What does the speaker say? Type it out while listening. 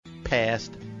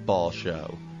Past Ball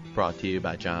Show, brought to you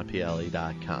by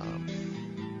JohnPielli.com. He's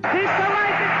the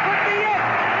right to put me in.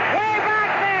 Way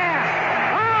back there.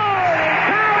 Holy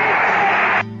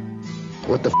cow!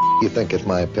 What the you think is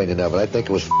my opinion of it? I think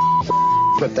it was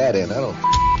put that in. I don't.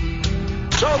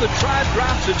 So the Tribe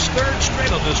drops its third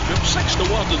straight on this trip, 6-1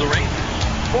 to the Rangers.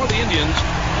 For the Indians,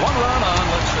 one run on,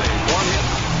 let's see, one hit.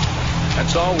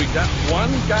 That's all we got.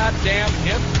 One goddamn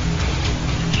hit.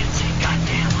 Can't say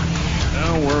goddamn on here.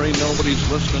 Don't worry, nobody's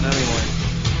listening anyway.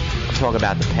 I'm talking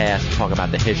about the past, I'm talking about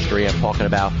the history, I'm talking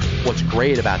about what's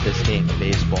great about this game of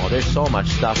baseball. There's so much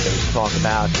stuff that we can talk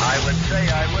about. I would say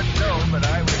I wouldn't know, but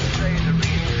I would say the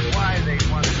reason why they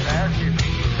won the past is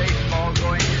baseball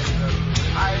going into the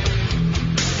highest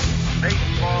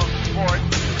baseball sport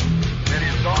that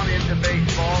has gone into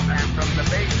baseball, and from the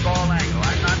baseball angle.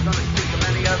 I'm not going to speak of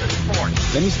any other sport.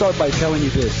 Let me start by telling you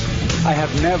this. I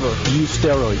have never used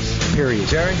steroids, period.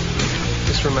 Jerry,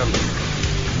 just remember,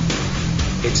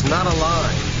 it's not a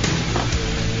lie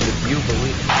if you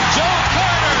believe it. Joe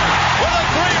Carter with a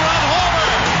 3-run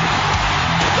homer.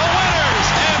 The winners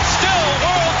and still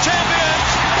world champions,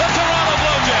 the Toronto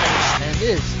Blue Jays. And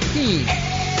this team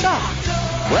sucks.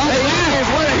 Well,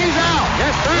 he's out.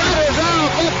 Yes, Fred is out.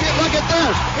 Look at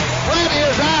this. Fred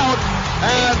is out.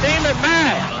 Damon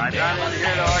Mack. I'm not in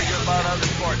here to argue about other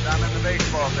sports. I'm in the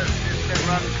baseball business. It's been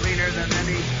run cleaner than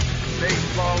any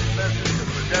baseball business that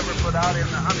was ever put out in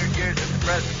the 100 years at the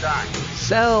present time.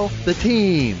 Sell the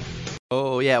team.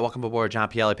 Oh, yeah, welcome aboard John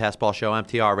Pielli, Past Ball Show,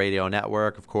 MTR Radio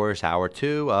Network. Of course, hour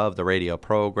 2 of the radio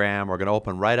program. We're going to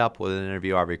open right up with an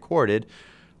interview I recorded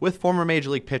with former Major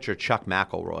League pitcher Chuck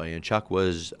McElroy. And Chuck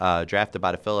was drafted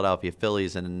by the Philadelphia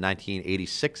Phillies in the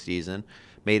 1986 season,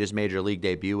 made his Major League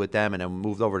debut with them, and then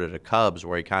moved over to the Cubs,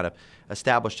 where he kind of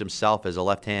established himself as a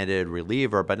left-handed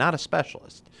reliever, but not a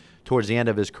specialist. Towards the end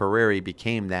of his career, he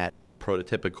became that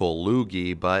prototypical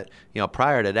loogie, but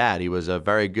prior to that, he was a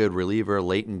very good reliever,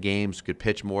 late in games, could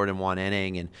pitch more than one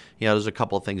inning, and there's a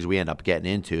couple of things we end up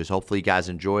getting into. So hopefully you guys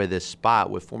enjoy this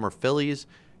spot with former Phillies,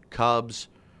 Cubs,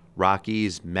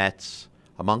 Rockies, Mets,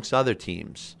 amongst other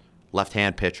teams,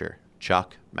 left-hand pitcher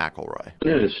Chuck McElroy.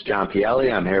 This is John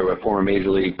Pielli. I'm here with former Major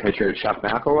League pitcher Chuck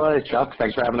McElroy. Chuck,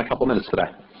 thanks for having a couple minutes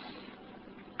today.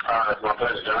 It's my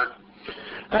pleasure, John.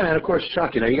 And of course,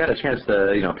 Chuck, you got a chance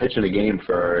to, pitch in a game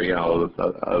for,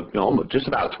 just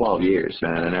about 12 years,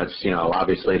 man. And that's,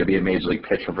 obviously to be a Major League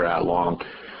pitcher for that long,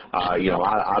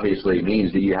 obviously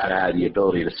means that you had to have the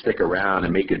ability to stick around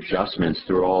and make adjustments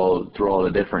through all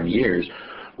the different years.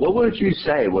 What would you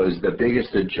say was the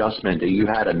biggest adjustment that you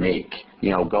had to make,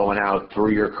 going out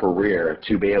through your career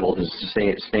to be able to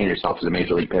sustain yourself as a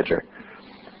Major League pitcher?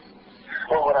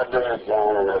 Well, what I did,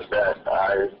 John, is that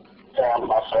I found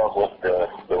myself with the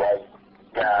right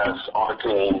guys on the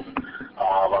team.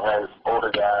 I had older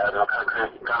guys, and I'm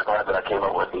kind of glad that I came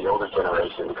up with the older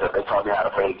generation because they taught me how to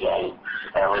play the game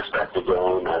and respect the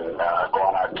game and go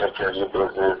on out and take care of your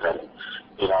business. And,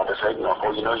 they say,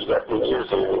 before you know, you got 10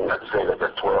 years in, like I say, they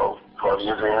got 12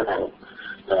 years in, and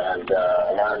learn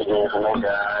the game from those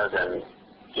guys. And,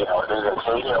 stay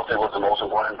healthy was the most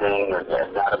important thing, and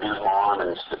not abuse my arm.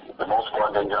 And the most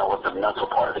important thing, was the mental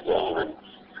part of the game. And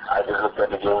I just looked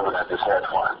at the game and I just had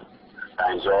fun.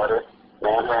 I enjoyed it.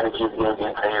 Man, trying to keep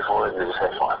getting paid for it and just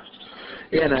had fun.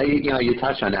 Yeah, now, you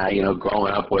touched on that,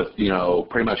 growing up with,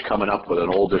 pretty much coming up with an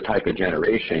older type of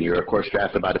generation. You were, of course,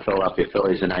 drafted by the Philadelphia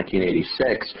Phillies in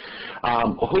 1986.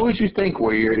 Who would you think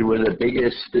were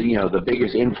the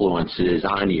biggest influences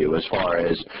on you as far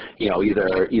as,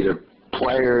 either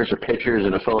players or pitchers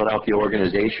in a Philadelphia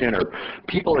organization or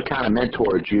people that kind of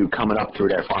mentored you coming up through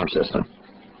their farm system?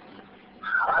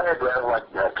 I had guys like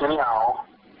Kenny Howell.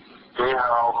 Kenny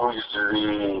Howell, who used to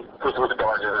be pitching with the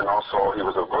Dodgers, and also he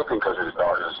was a Brooklyn coach of the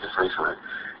Dodgers just recently.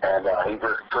 And he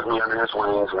just took me under his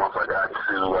wings once I got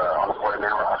to on the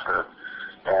 40-man roster.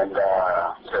 And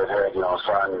said, hey,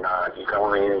 son, you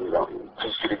come in,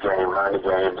 teach you the game, learn the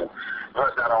game. And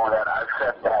plus, not only that, I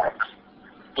sat back,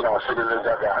 sitting in the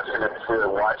dugout, sitting at the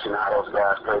field, watching how those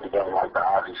guys played the game, like the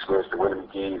Ozzie Smiths, the Willie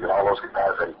McGee's, and all those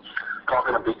guys, and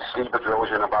talking to Steve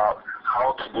Bedrosian about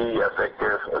how to be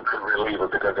effective a good reliever,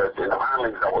 because in the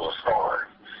minor leagues I was a star.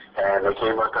 And they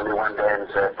came up to me one day and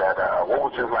said that,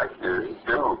 what would you like to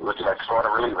do? Would you like to start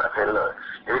a reliever? I said, look,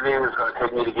 everything is going to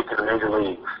take me to get to the major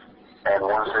leagues. And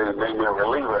once they made me a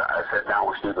reliever, I sat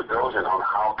down with Steve Bedrosian on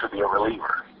how to be a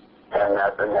reliever. And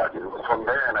from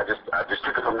there, and I just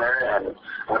took it from there and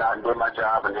went out and did my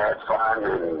job and had fun,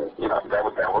 and that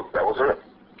was it.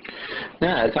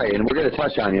 Yeah, I tell you, and we're going to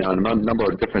touch on a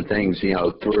number of different things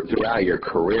throughout your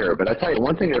career. But I tell you,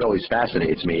 one thing that always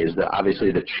fascinates me is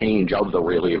obviously the change of the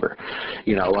reliever.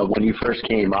 When you first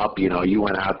came up, you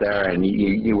went out there and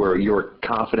you were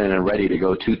confident and ready to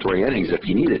go 2-3 innings if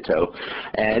you needed to,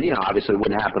 and obviously it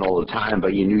wouldn't happen all the time,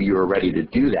 but you knew you were ready to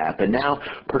do that. But now,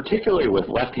 particularly with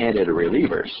left-handed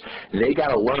relievers, they got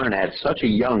to learn at such a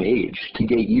young age to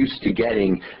get used to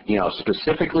getting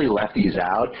specifically lefties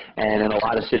out, and in a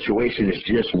lot of situations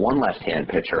just one left-hand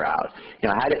pitcher out.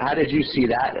 How did you see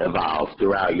that evolve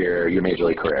throughout your major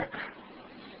league career?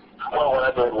 Well, what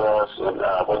I did was,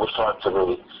 what was taught to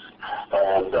me,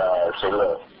 and say,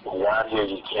 look, out here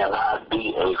you cannot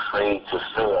be afraid to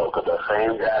fail, because the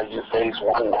same guy you face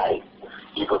one night,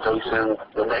 you can face him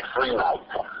the next 3 nights.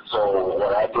 So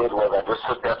what I did was I just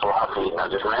took that philosophy and I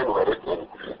just ran with it,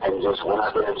 and just went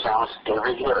out there and challenged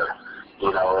every hitter.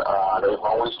 They've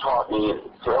always taught me and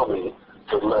tell me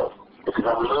to look, if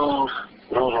you're going to lose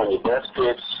on your best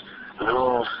pitch,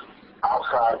 lose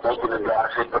outside making the guys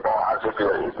hit the ball. I said,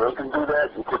 if they can do that,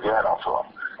 you put your head off to them.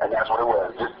 And that's what it was.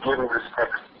 Just giving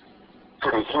respect to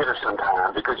the hitters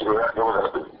sometimes, because there was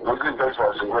a good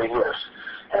baseball, some great hitters.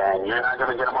 And you're not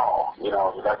going to get them all.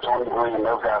 Like Tony Green and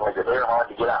those guys, like they're hard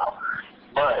to get out.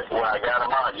 But when I got them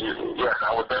out, yes,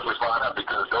 I would definitely find out,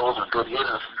 because those are good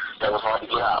hitters that was hard to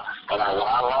get out. And when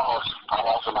I lost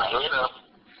with my head up,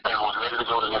 and I was ready to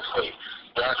go to the next phase.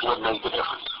 That's what made the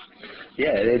difference.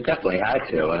 Yeah, it definitely had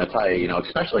to, and I tell you,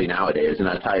 especially nowadays, and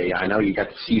I tell you, I know you got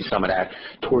to see some of that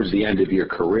towards the end of your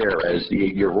career as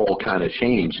your role kind of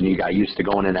changed, and you got used to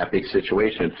going in that big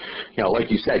situation.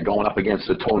 Like you said, going up against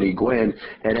the Tony Gwynn,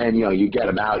 and then you get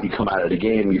him out, you come out of the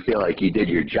game, you feel like you did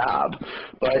your job.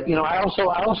 But I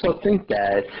also think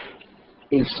that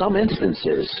in some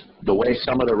instances, the way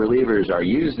some of the relievers are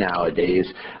used nowadays,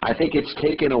 I think it's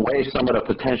taken away some of the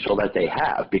potential that they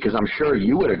have, because I'm sure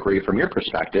you would agree from your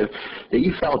perspective that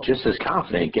you felt just as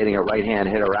confident getting a right-hand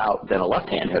hitter out than a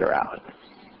left-hand hitter out.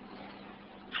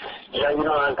 Yeah,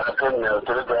 I couldn't, to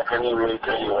this day, I couldn't really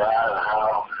tell you why and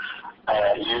how.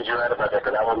 You're right about that,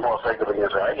 because I was more effective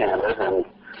against right-handers, and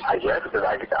I guess because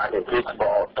I can pitch the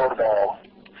ball, throw the ball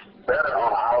better on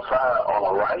the outside on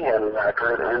the right-hander than I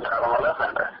could inside on the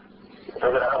left-hander.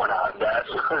 Figure that one out. That's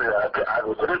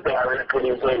to this day, I really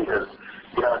couldn't even say, because,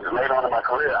 later on in my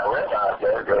career, I realized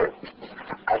that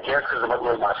I guess because of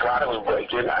my slider was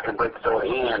breaking, I could break the throw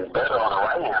in better on the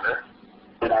right-hander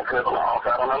than I could on the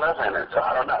outside on the left-hander. So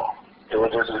I don't know.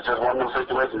 It's just one of those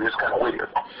situations. It's kind of weird.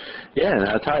 Yeah, and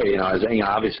I'll tell you,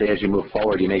 obviously as you move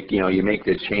forward, you make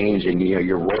the change, and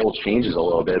your role changes a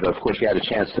little bit. But of course, you had a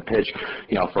chance to pitch,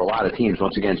 for a lot of teams.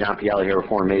 Once again, John Pielli here,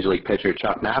 former Major League pitcher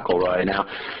Chuck McElroy. Now,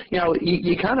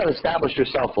 you kind of established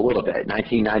yourself a little bit.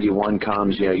 1991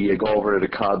 comes, you go over to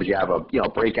the Cubs, you have a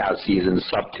breakout season,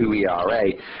 sub-2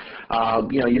 ERA.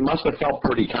 You must have felt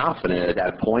pretty confident at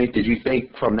that point. Did you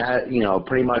think from that,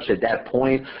 pretty much at that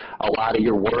point, a lot of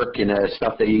your work and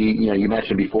stuff that you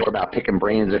mentioned before about picking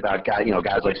brains about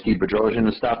guys like Steve Bedrosian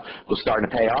and stuff was starting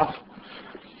to pay off?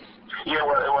 Yeah,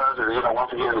 well, it was.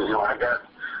 Once again, I got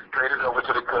traded over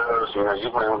to the Cubs. You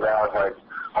playing with guys like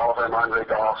Hall of Fame Andre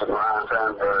Dawson, Ryan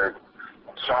Sandberg,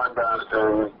 Sean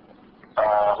Dunston,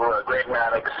 who are Greg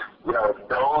Maddux.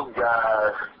 Those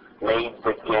guys made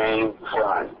the game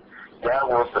fun. That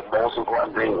was the most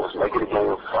important thing, was making the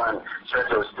game fun.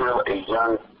 Especially as still a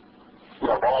young,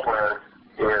 ball player,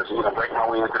 is, breaking my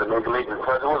way into the major league,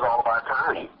 because it was all about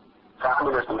timing.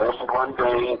 Timing is the most important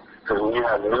thing, because when you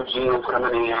have new GMs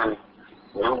coming in,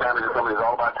 new managers coming in, it's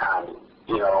all about timing.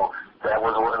 That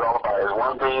was what it's all about. It's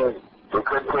one thing they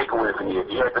couldn't take away from you.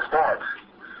 You had the stats.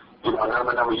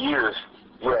 Number of years,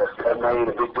 yes, that made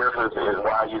a big difference is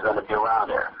why you're going to be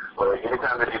around there. But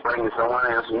anytime that they bring in someone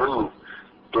else new,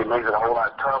 it makes it a whole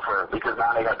lot tougher, because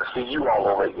now they got to see you all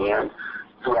over again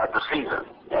throughout the season,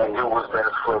 and who was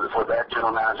best for that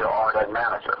general manager or that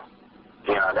manager.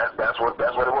 That's what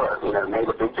it was. It made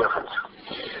a big difference.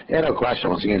 Yeah, no question.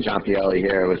 Once again, John Pielli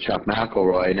here with Chuck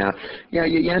McElroy. Now,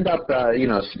 you end up,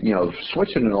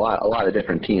 switching in a lot of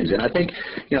different teams, and I think,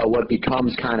 what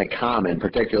becomes kind of common,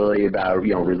 particularly about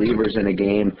relievers in a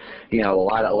game, a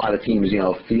lot of teams,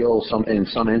 feel in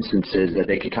some instances that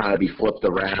they could kind of be flipped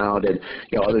around, and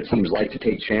other teams like to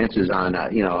take chances on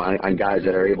on guys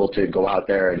that are able to go out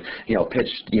there and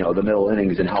pitch the middle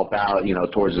innings and help out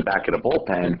towards the back of the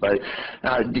bullpen. But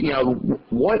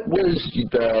what was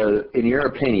in your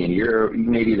opinion, opinion, you're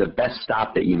maybe the best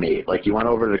stop that you made? Like you went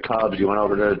over to the Cubs, you went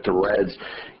over to the Reds,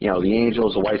 the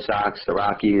Angels, the White Sox, the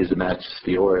Rockies, the Mets,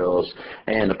 the Orioles,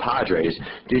 and the Padres.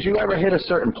 Did you ever hit a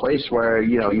certain place where,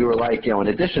 you were like, in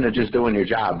addition to just doing your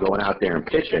job, going out there and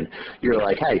pitching, you were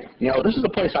like, hey, this is a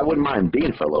place I wouldn't mind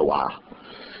being for a little while?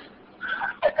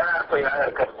 I had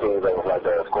a couple teams that was like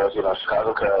that. Of course,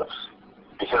 Chicago Cubs,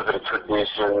 because of the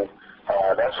tradition,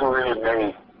 that's what really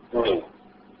made me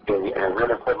and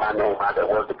really put my name out there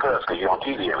was the Cubs, because you're on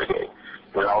TV every day.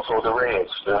 And also the Reds.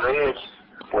 The Reds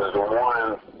was the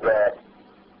one that,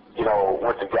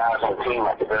 with the guys on the team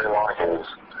like the Barry Larkins,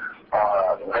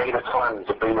 made it fun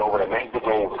to be over to make the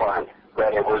game fun.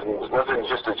 That it wasn't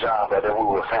just a job, that we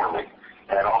were a family.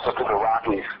 And also to the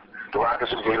Rockies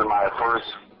gave me my first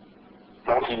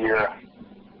multi-year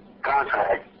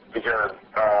contract because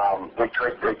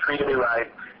they treated me right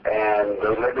and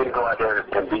they let me go out there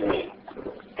and be me.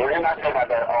 And I'm not saying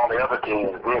that all the other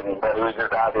teams didn't, but it was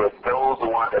just out there, those the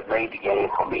ones that made the game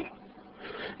for me.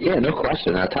 Yeah, no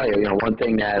question. I'll tell you, one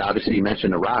thing that obviously you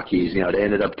mentioned the Rockies, they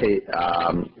ended up,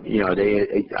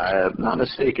 not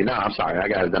mistaken. No, I'm sorry, I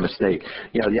got a mistake.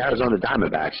 The Arizona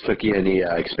Diamondbacks took you in the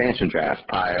expansion draft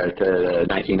prior to the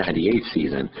 1998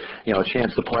 season. A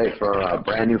chance to play for a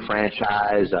brand new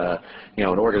franchise, an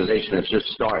organization that's just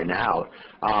starting out.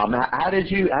 How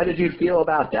did you feel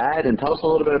about that? And tell us a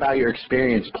little bit about your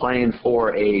experience playing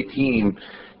for a team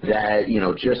that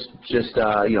just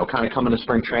kind of coming to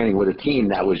spring training with a team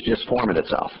that was just forming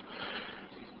itself.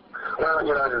 Well,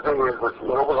 the thing is, it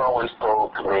was always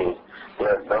told to me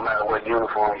that no matter what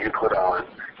uniform you put on,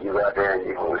 you go out there and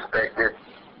you respect it,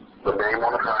 the name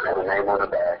on the front and the name on the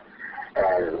back,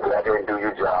 and go out there and do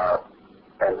your job.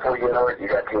 And before you know it, you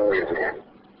got team wins in.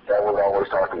 That was always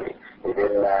taught to me. It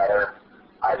didn't matter.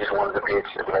 I just wanted to pitch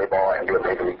and play ball and be a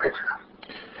major league pitcher.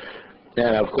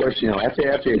 Yeah, of course,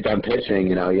 after you're done pitching,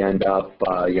 you end up,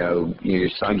 your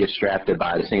son gets drafted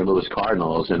by the St. Louis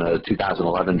Cardinals in a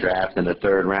 2011 draft in the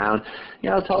third round.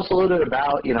 Tell us a little bit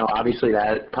about, obviously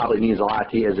that probably means a lot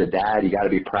to you as a dad. You got to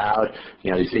be proud.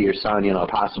 You see your son,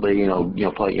 possibly,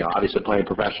 play, obviously playing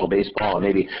professional baseball and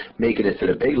maybe making it to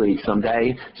the big league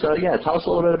someday. So, yeah, tell us a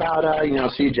little bit about,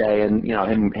 CJ and,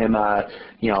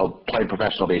 him playing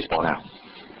professional baseball now.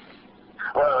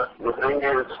 Well, the thing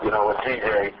is, with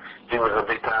CJ, he was a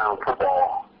big-time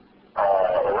football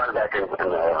running back in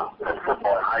football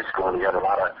in high school, and he had a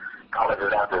lot of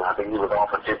colleges out there. I think he was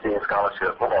offered 15 football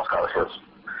scholarships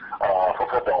for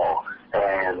football.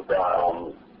 And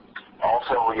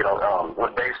also,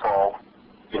 with baseball,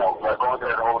 going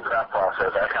through that whole draft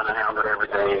process, I kind of handled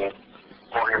everything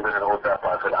for him in the whole draft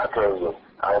process. I tell you,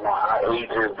 I don't know how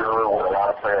agents do it with a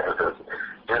lot of players.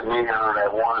 Just me handling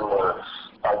that one was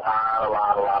a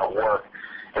lot of work.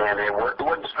 And it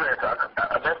wasn't stress.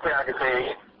 The best thing I can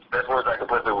say, best words I can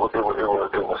put it was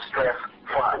stress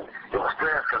fun. It was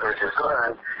stress because it's your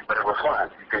son, but it was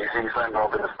fun because you see your son go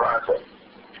through this process.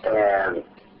 And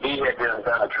he had just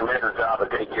done a tremendous job of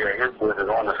taking care of his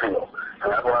business on the field.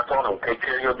 And that's what I told him, take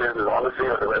care of your business on the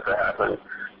field, the rest will happen.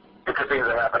 The good things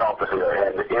that happen off the field.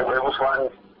 And it was fun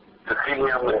to see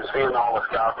him and seeing all the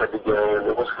scouts at the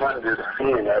game. It was fun just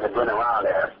seeing that and being around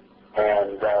that.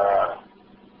 And,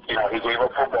 he gave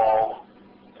up football,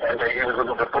 and he was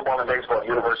looking for football and baseball at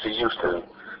University of Houston,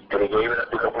 and he gave it up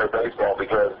to go play baseball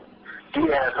because he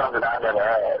had something I never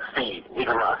had, speed. He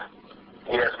can run.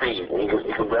 He has speed. He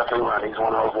can definitely run. He's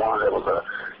one of those ones that was a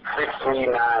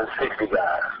 6'3", 960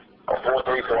 guy, a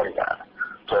 4'3", 40 guy.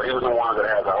 So he was the one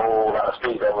that has a whole lot of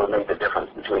speed that would make the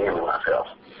difference between him and myself.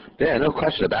 Yeah, no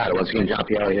question about it. Once again, John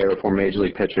Pielli here with former Major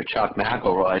League pitcher Chuck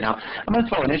McElroy. Now, I'm going to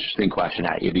throw an interesting question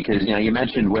at you because, you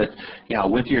mentioned with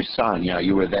your son,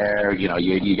 you were there,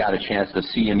 you got a chance to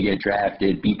see him get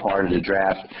drafted, be part of the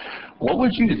draft. What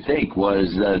would you think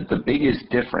was the biggest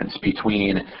difference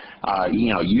between,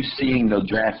 you seeing the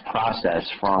draft process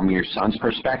from your son's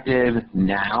perspective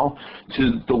now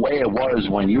to the way it was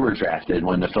when you were drafted,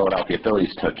 when the Philadelphia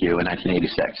Phillies took you in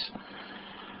 1986?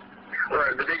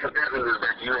 Right, the biggest difference is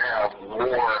that you have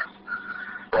more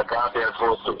that's out there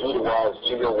for computer-wise,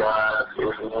 junior-wise.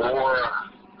 There's more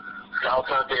scouts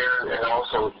out there, and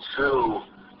also, too,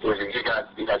 is you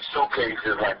got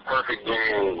showcases like Perfect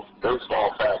Game,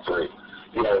 Baseball Factory,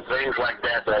 things like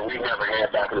that we never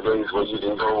had back in the days where you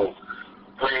can go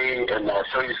play and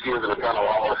show your skills in front of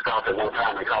all the scouts at one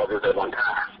time and colleges at one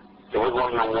time. It was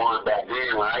one of the ones back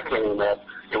then when I came up,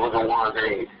 it was the ones,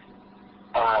 hey,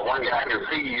 one guy can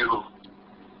see you,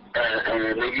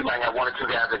 and then you might have one or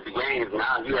two guys at the games.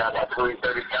 Now you have about 20,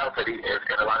 30 scouts at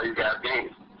a lot of these guys'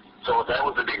 games. So that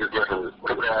was the biggest difference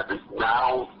compared to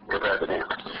now compared to then.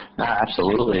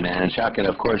 Absolutely, man. And Chuck, and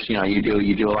of course, you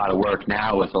do a lot of work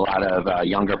now with a lot of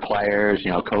younger players,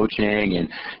 coaching and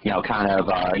kind of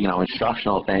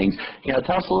instructional things.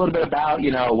 Tell us a little bit about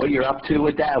what you're up to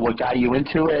with that, what got you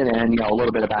into it, and a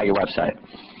little bit about your website.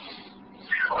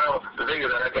 Well, the thing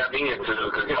that got me into,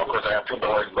 because of course I have two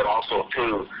boys, but also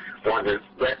two.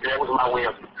 That was my way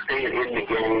of staying in the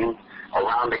game,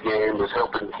 around the game, was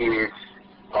helping kids,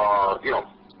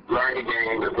 learn the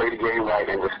game and play the game right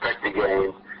and respect the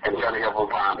game and trying to help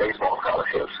them find baseball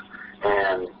scholarships.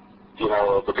 And,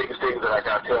 the biggest thing that I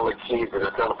got to tell the kids and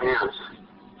I tell the parents,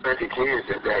 especially kids,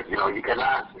 is that, you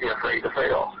cannot be afraid to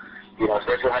fail.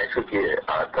 Especially high school kids.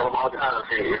 I tell them all the time, I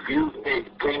say, if you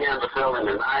came in to fail in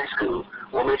high school,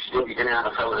 what makes you think you can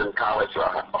handle fail in college or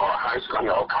high school,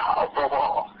 or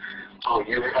football? So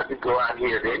you have to go out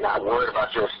here. They're not worried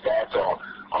about your stats or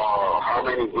how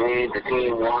many games the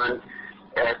team won.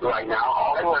 Right now,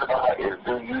 all they're worried about is,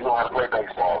 do you know how to play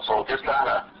baseball? So just trying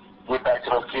to get back to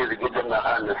those kids and get them to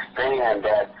understand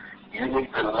that you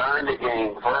need to learn the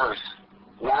game first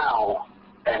now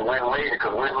and win later,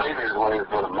 because win later is when it's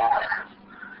going to matter.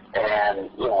 And,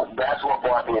 that's what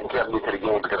brought me and kept me to the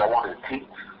game, because I wanted to teach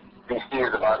these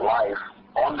kids about life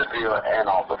on the field and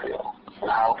off the field, and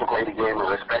how to play the game and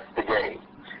respect the game.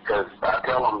 Because I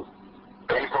tell them,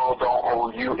 baseball don't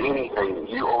owe you anything.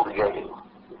 You owe the game.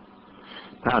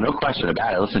 No question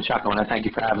about it. Listen, Chuck, I want to thank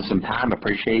you for having some time. I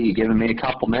appreciate you giving me a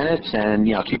couple minutes, and,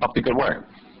 keep up the good work.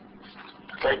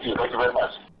 Thank you. Thank you very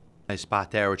much. Nice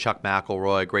spot there with Chuck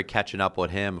McElroy. Great catching up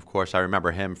with him. Of course, I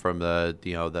remember him from the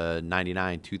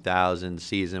 99-2000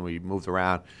 season. We moved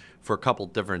around for a couple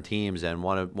different teams, and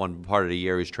one part of the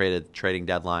year he was trading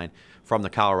deadline from the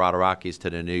Colorado Rockies to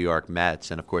the New York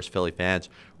Mets. And of course, Philly fans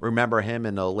remember him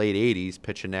in the late '80s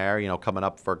pitching there. Coming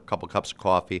up for a couple cups of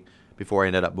coffee before he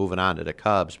ended up moving on to the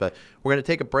Cubs. But we're going to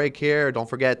take a break here. Don't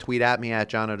forget, tweet at me at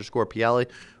John_Pielli.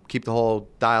 Keep the whole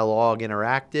dialogue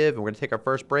interactive. And we're going to take our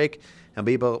first break and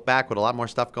be back with a lot more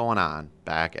stuff going on.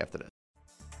 Back after this.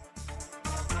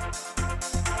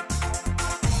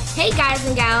 Hey guys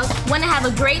and gals, want to have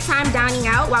a great time dining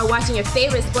out while watching your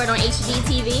favorite sport on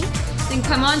HGTV? Then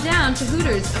come on down to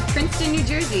Hooters of Princeton, New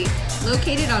Jersey,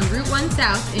 located on Route 1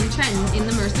 South in Trenton in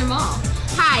the Mercer Mall.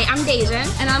 Hi, I'm Deja.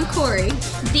 And I'm Corey.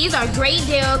 These are great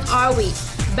deals all week,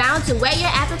 bound to whet your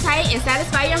appetite and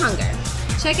satisfy your hunger.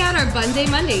 Check out our Bun Day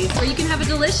Mondays, where you can have a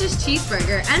delicious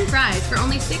cheeseburger and fries for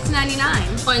only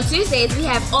 $6.99. On Tuesdays, we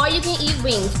have all-you-can-eat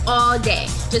wings all day,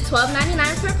 just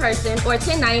 $12.99 per person or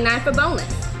 $10.99 for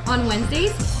boneless. On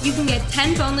Wednesdays, you can get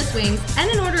 10 boneless wings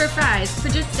and an order of fries for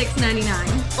just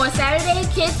 $6.99. On Saturday,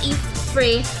 kids eat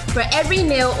free for every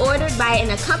meal ordered by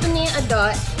an accompanying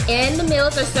adult, and the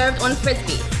meals are served on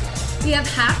Frisbees. We have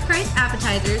half-price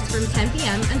appetizers from 10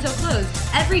 p.m. until close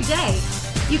every day.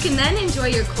 You can then enjoy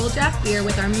your cold draft beer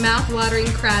with our mouth-watering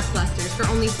crab clusters for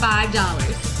only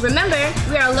 $5. Remember,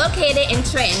 we are located in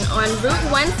Trenton on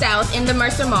Route 1 South in the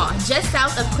Mercer Mall, just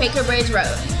south of Quaker Bridge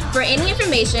Road. For any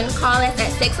information, call us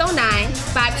at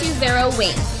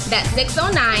 609-520-WING. That's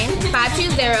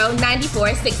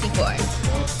 609-520-9464.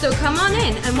 So come on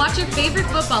in and watch your favorite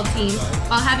football team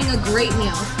while having a great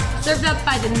meal, served up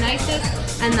by the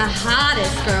nicest and the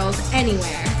hottest girls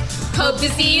anywhere. Hope to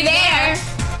see you there!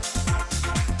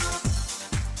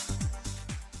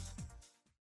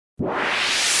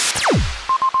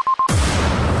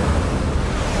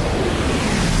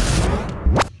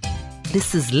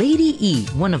 This is Lady E,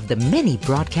 one of the many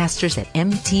broadcasters at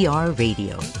MTR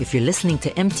Radio. If you're listening to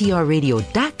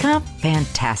MTRradio.com,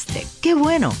 fantastic. Que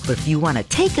bueno. But if you want to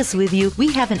take us with you,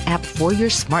 we have an app for your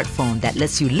smartphone that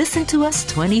lets you listen to us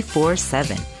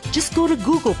 24/7. Just go to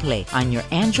Google Play on your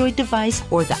Android device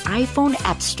or the iPhone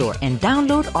App Store and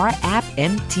download our app,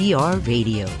 MTR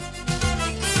Radio.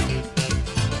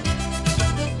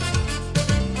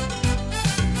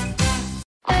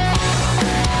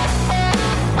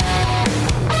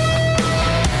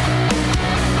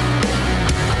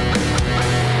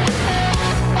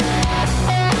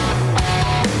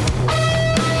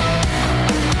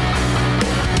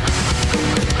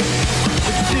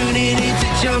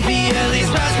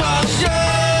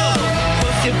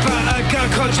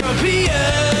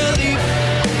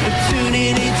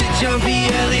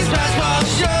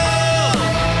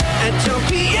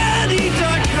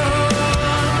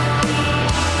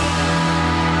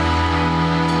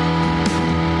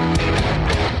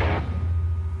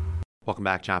 Welcome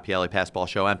back, John Pielli, Passball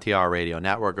Show, MTR Radio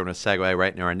Network. We're going to segue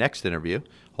right into our next interview.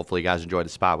 Hopefully you guys enjoyed the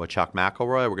spot with Chuck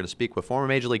McElroy. We're going to speak with former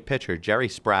Major League pitcher Jerry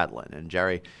Spradlin. And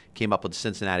Jerry came up with the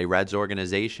Cincinnati Reds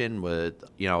organization with,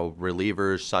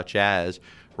 relievers such as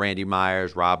Randy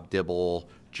Myers, Rob Dibble,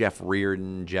 Jeff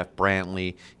Reardon, Jeff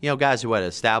Brantley, guys who had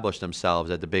established themselves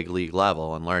at the big league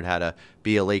level and learned how to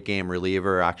be a late game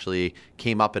reliever, actually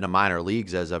came up in the minor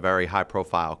leagues as a very high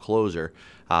profile closer,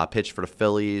 pitched for the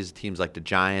Phillies, teams like the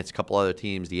Giants, a couple other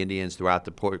teams, the Indians throughout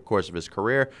the course of his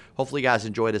career. Hopefully you guys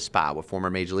enjoyed his spot with former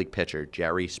Major League pitcher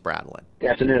Jerry Spradlin.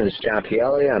 Good afternoon, it's John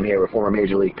Pielli. I'm here with former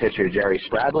Major League pitcher Jerry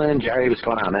Spradlin. Jerry, what's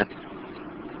going on, man?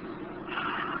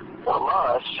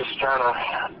 Well, it's just trying to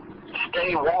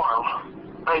stay warm.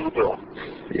 How you doing?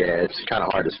 Yeah, it's kind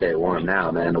of hard to stay warm now,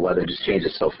 man. The weather just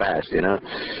changes so fast,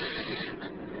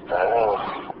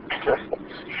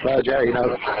 Well, Jerry,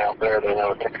 out there,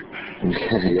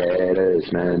 yeah, it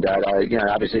is, man.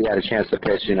 Obviously you had a chance to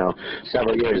pitch,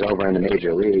 several years over in the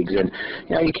major leagues, and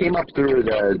you came up through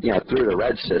the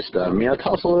Red system.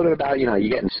 Tell us a little bit about you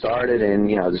getting started and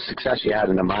the success you had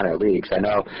in the minor leagues. I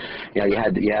know, you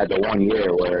had the 1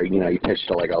 year where you pitched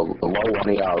to like a low 1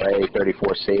 ERA,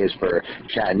 34 saves for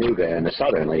Chattanooga in the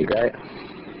Southern League, right?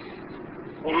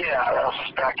 Yeah, that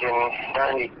was back in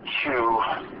 '92.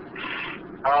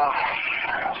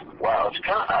 Wow, it's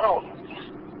kind of,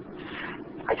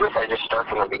 I guess I just start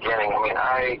from the beginning. I mean,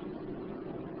 I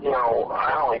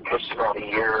only pitched about a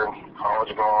year in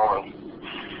college ball, and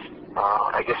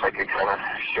I guess I could kind of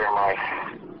share my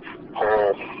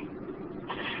whole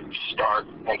start,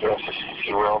 I guess, if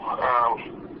you will.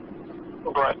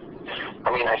 But,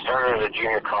 I mean, I started at a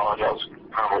junior college. I was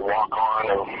kind of a walk-on,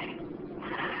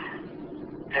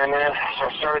 and then so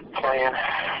I started playing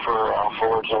for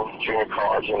Fullerton Junior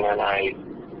College, and then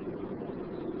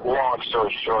long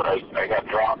story short, I got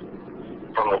dropped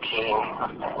from the team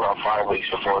about 5 weeks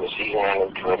before the season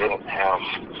ended because I didn't have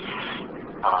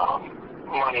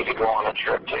money to go on a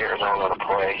trip to Arizona to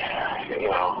play,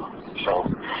 So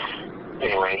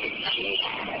anyway, he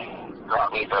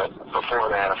dropped me, but before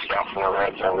that, a scout from the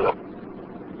Reds ended up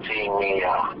seeing me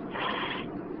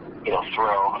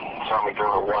saw me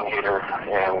throw a one-hitter,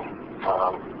 and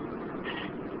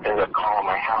ended up calling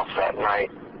my house that night,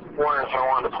 wondering if I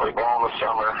wanted to play ball in the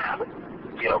summer,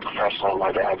 professionally.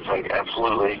 My dad's like,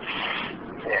 absolutely.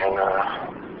 And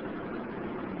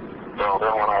so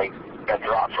then when I got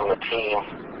dropped from the team,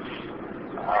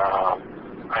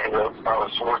 I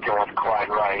was working with Clyde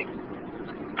Wright,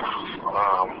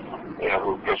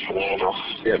 who pitched for the Angels.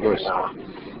 Yeah, of course.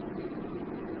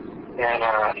 And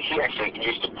he actually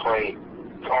used to play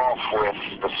golf with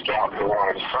the scout who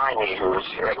wanted to sign me, who was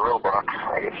Ed Roebuck,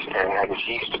 and I guess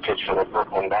he used to pitch for the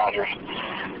Brooklyn Dodgers.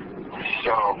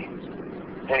 So,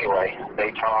 anyway,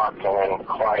 they talked, and then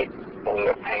Clyde ended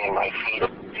up paying my fee to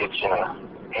pitch in an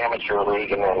amateur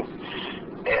league, and then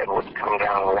Ed would come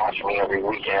down and watch me every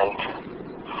weekend,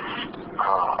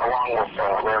 along with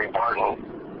Larry Barton.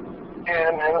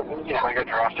 And I got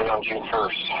drafted on June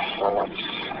 1st,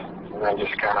 and then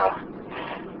just kind of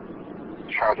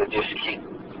tried to just keep,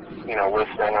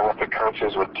 listening to what the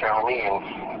coaches would tell me and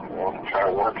try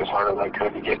to work as hard as I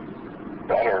could to get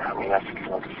better. I mean, that's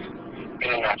kind of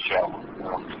in a nutshell.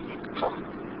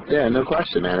 Yeah, no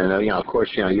question, man. And of course,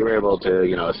 you were able to,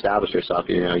 establish yourself.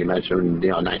 You mentioned,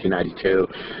 1992.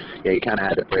 Yeah, you kind of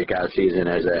had a breakout season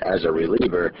as a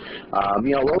reliever. What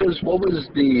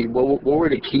were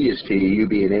the keys to you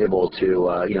being able to,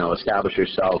 establish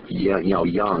yourself,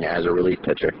 young as a relief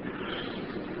pitcher?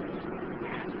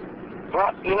 Well,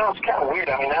 it's kind of weird.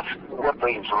 I mean, that's what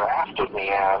they drafted me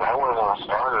as. I wasn't a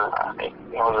starter. I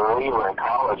was a reliever in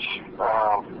college.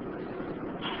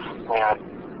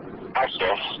 I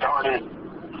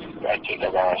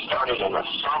started in the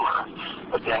summer,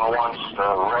 but then once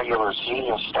the regular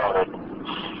season started,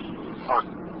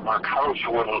 our coach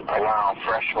wouldn't allow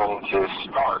freshmen to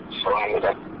start, so I ended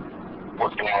up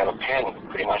working out of a pen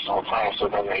pretty much all the time. So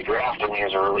then they drafted me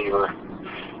as a reliever,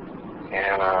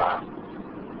 and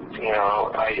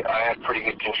I had pretty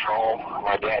good control.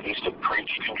 My dad used to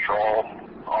preach control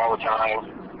all the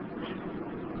time,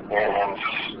 and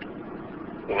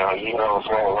as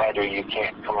well as I do, you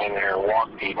can't come in there and walk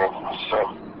people. So,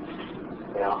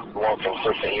 the more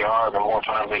consistent you are, the more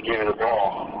times they give you the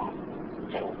ball.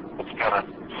 And it's kind of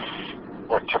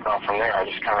what took off from there. I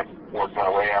just kind of worked my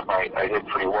way up. I did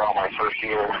pretty well my first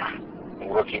year in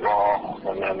rookie ball,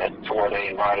 and then that's where they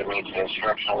invited me to the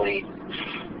instructional league.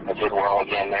 I did well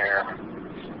again there,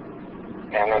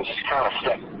 and then just kind of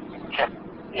kept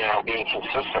being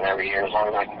consistent every year. As long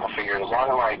as I figured, as long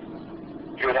as my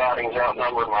good outings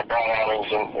outnumbered my bad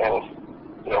outings, and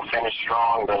finished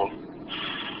strong, then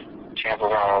chances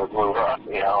are I would move up.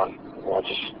 And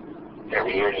just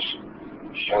every year just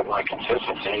showed my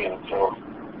consistency, and so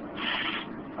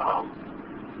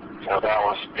that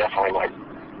was definitely my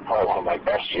probably one of my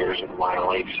best years in the minor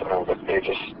leagues. But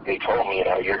they told me,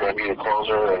 you're going to be the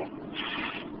closer, and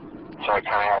so I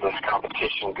kind of had this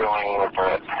competition going with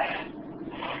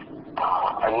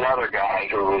another guy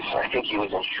who was, I think he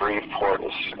was in Shreveport.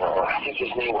 I think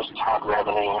his name was Todd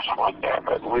Revenue or something like that.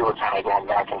 But we were kind of going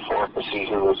back and forth to see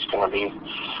who was going to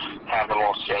have the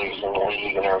most saves in the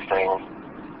league and everything.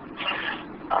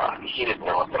 He didn't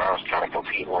know it, but I was kind of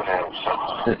competing with him. So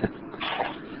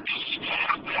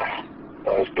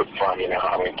that was good fun,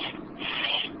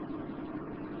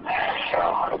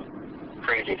 So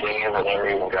crazy thing is I never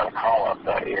even got a call up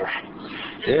that year.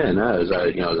 Yeah, no, it was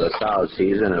a solid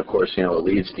season, and of course, it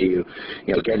leads to you,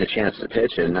 getting a chance to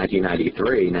pitch in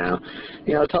 1993. Now,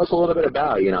 tell us a little bit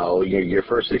about, your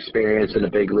first experience in the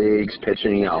big leagues,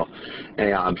 pitching,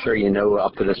 and I'm sure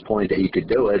up to this point that you could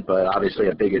do it, but obviously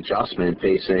a big adjustment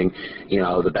facing,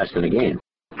 the best in the game.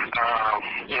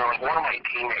 Like one of my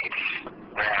teammates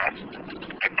that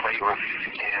I played with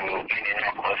in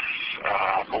Indianapolis,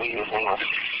 I believe his name was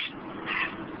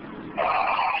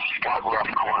Scott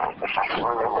Ruffcorn, if I can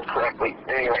remember correctly.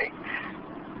 Anyway,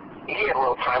 he had a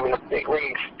little time in the big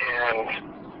leagues, and,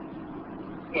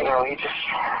 he just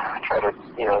tried to,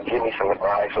 give me some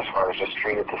advice as far as just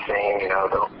treat it the same,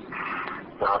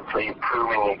 until you've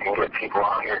proven you can get people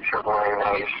out here AAA,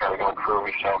 now you just got to go prove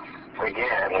yourself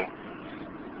again.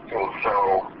 And so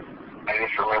I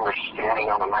just remember standing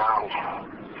on the mound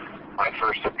my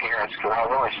first appearance, because I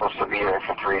was only supposed to be there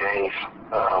for 3 days.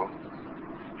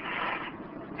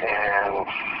 And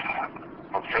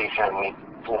I'm facing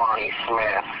Lonnie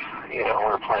Smith, we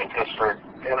were playing Pittsburgh,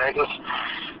 and I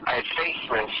had faced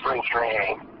him in spring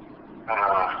training,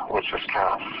 which was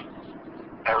kind of,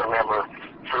 I remember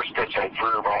first pitch I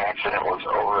threw by accident was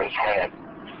over his head,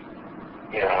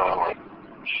 I'm like,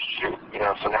 shoot,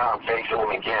 so now I'm facing him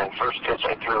again. First pitch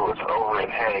I threw was over his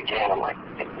head again. I'm like,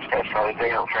 this guy's probably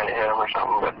thinking I'm trying to hit him or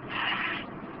something, but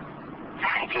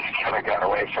he just kind of got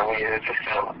away from me. It's just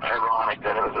kind of ironic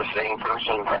that it was the same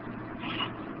person, but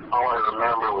all I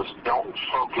remember was don't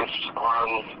focus on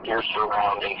your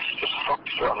surroundings, just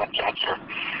focus on the catcher.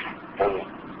 And,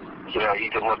 you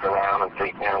can look around and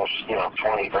think, there's,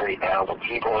 20, 30,000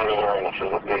 people in here, and this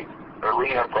is a big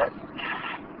arena, but,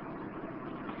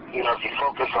 if you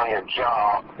focus on your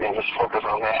job and just focus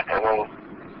on that, and then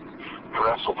the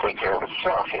rest will take care of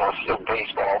itself. It's still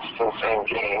baseball, still the same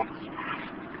game.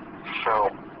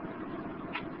 So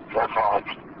that's all I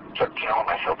kept telling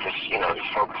myself, just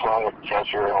focus on the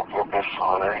catcher, don't focus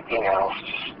on anything else.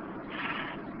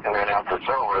 And then after it's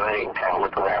over, then you can kind of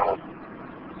look around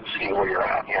and see where you're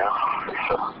at,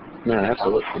 So, no,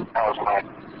 absolutely. That was my...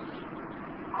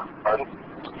 Pardon?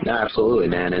 No, absolutely,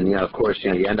 man. And, of course,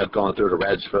 you end up going through the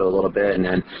Reds for a little bit, and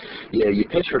then you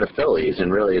pitch for the Phillies,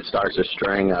 and really it starts a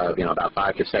string of, about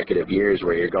 5 consecutive years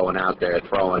where you're going out there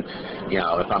throwing,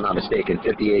 if I'm not mistaken,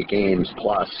 58 games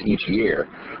plus each year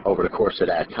over the course of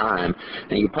that time.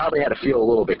 And you probably had to feel a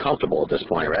little bit comfortable at this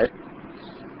point, right?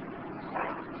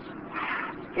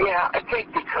 Yeah, I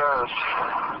think because,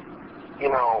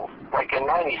 like in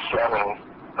 97,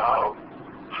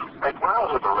 like when I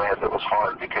was with the Reds, it was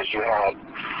hard because you had,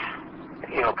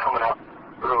 coming up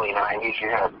early 90s, you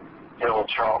had Bill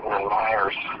Charlton and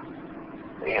Myers,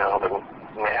 the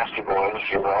nasty boys,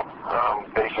 if you will,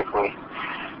 basically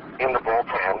in the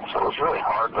bullpen. So it was really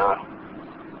hard to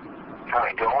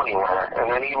kind of go anywhere.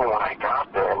 And then even when I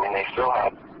got there, they still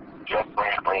had Jeff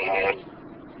Brantley and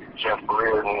Jeff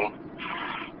Reardon.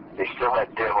 They still had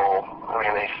Dibble.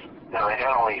 They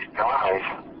had all these guys.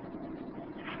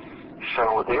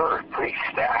 So they were pretty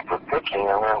stacked with pitching,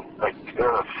 and then, they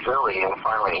were Philly, and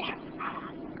finally,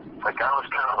 I was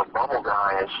kind of a bubble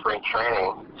guy in spring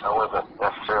training, so I wasn't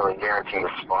necessarily guaranteed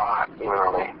a spot, even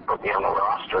though they put me on the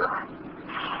roster.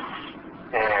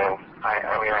 And, I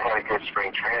had a good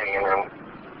spring training,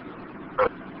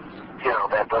 but,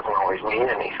 that doesn't always mean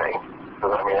anything.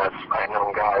 Because, I've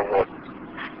known guys that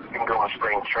can go in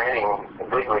spring training, and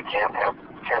big league camp, have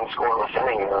 10 scoreless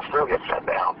innings, and still get set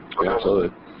down. So absolutely.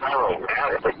 It doesn't really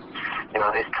matter, but,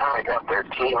 they've kind of got their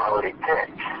team already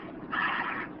picked.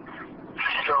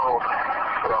 So,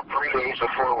 about 3 days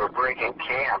before we're breaking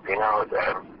camp,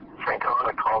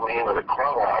 Francona called me into the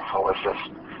clubhouse and was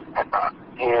just, I thought,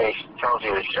 he tells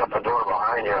you to shut the door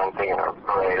behind you, I'm thinking, oh,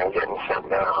 great, I'm getting sent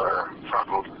down or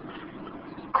something.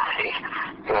 I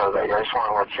just want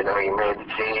to let you know you made the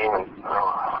team, and,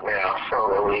 I was so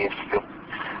relieved. It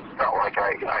felt like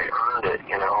I earned it,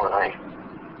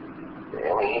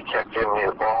 and he kept giving me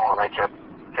the ball, and I kept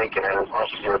taking it as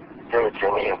much as he would give it to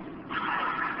me. And,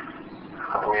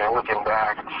 looking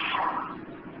back, it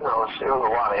was a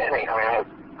lot of innings.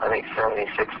 I think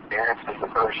 76 appearances the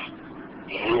first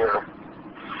year.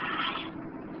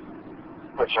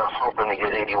 which I was hoping to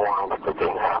get 81, but that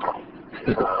didn't happen.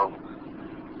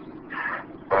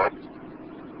 But,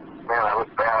 man, I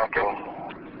look back and,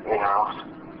 you know,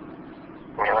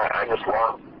 man, I just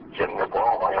love getting the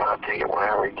ball. I'll take it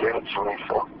whenever he gives it to me,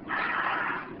 so.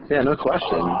 Yeah, no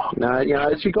question. Now, you know,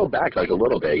 as you go back like a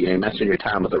little bit, you know, you mentioned your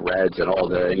time with the Reds and all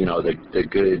the, you know, the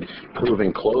good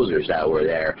proven closers that were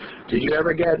there. Did you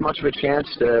ever get much of a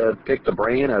chance to pick the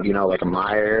brain of, you know, like a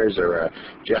Myers or a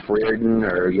Jeff Reardon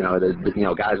or, you know, the you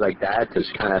know, guys like that to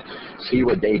kind of see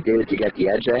what they did to get the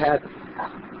edge they had?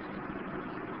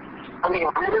 I mean,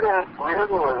 Reardon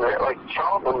was there. Like,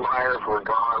 Charles and Myers were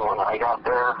gone when I got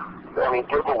there. I mean,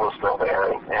 Dibble was still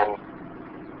there, and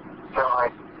so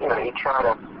you know, you try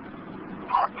to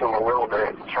talk to them a little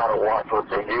bit, try to watch what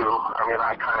they do. I mean,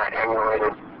 I kind of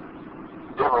emulated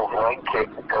Dibble's leg kick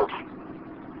because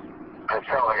I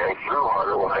felt like I threw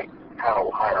harder when I had a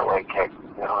higher leg kick.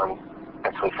 You know, and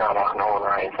actually found out Nolan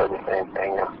Ryan said the same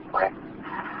thing as my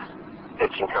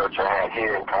pitching coach I had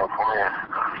here in California.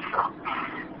 So,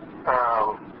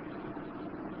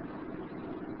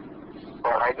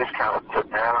 but I just kind of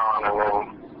took that on and then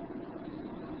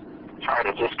tried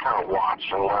to just kind of watch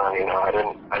and learn. You know,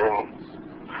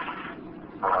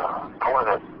 I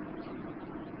wasn't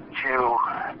too,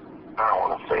 I don't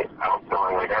want to say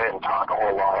outgoing. Like, I didn't talk a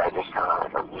whole lot. I just kind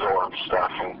of absorbed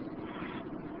stuff. And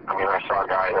I mean, I saw a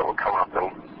guy that would come up and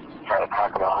try to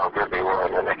talk about how good they were,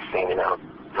 and the next thing you know,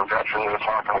 the veterans were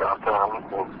talking about them,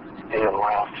 and they didn't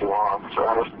last too long. So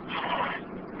I just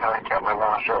kind of kept my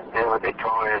mouth shut and did what they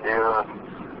told me to do.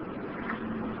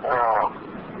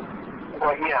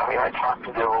 But yeah, I mean, I talked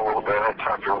to Dill a little bit. I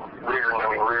talked to Reardon. I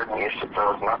mean, Reardon used to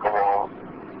throw his knuckleball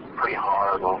pretty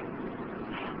hard, and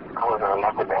I wasn't a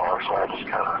knuckleballer, so I just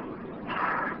kind of,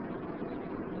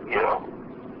 you know,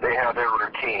 they have their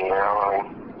routine, you know. I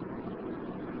mean,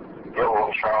 Dill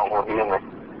and Charles would be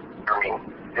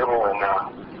Dill and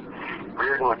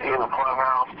Reardon would be in the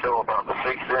clubhouse till about the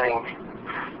 6th inning.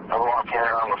 I'd walk in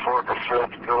around the 4th or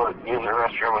 5th, go use the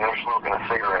restroom, and they're smoking a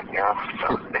cigarette, you know. So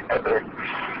they had their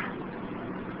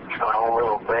kind of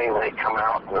little thing. They come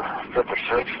out in the 5th or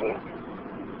 6th and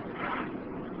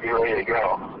be ready to go.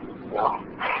 You know?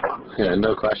 Yeah,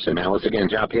 no question, man. Once again,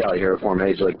 John Pielli here, former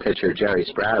Major League pitcher Jerry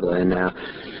Spradlin.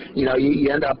 You know, you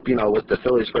end up, you know, with the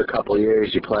Phillies for a couple of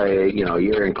years. You play, you know, a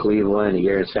year in Cleveland, a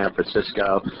year in San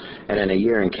Francisco, and then a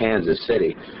year in Kansas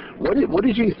City. What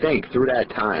did you think through that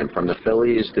time, from the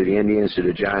Phillies to the Indians to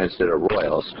the Giants to the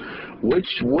Royals?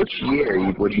 Which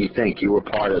year would you think you were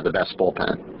part of the best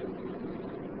bullpen?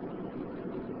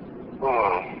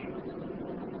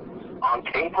 On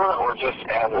paper or just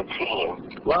as a team?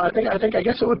 Well, I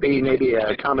guess it would be maybe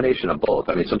a combination of both.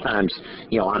 I mean, sometimes,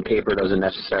 you know, on paper it doesn't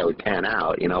necessarily pan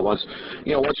out. You know, once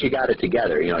you got it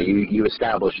together, you know, you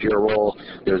established your role.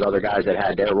 There's other guys that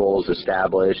had their roles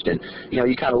established, and you know,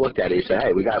 you kind of looked at it. You said,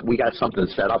 hey, we got something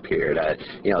set up here. That,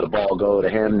 you know, the ball go to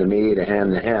him, to me, to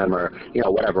him, to him, or, you know,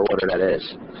 whatever order that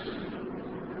is.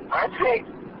 I'd say,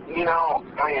 you know,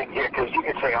 I mean, yeah, because you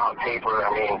could say on paper.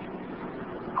 I mean,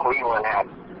 Cleveland had,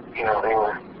 you know,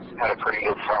 had a pretty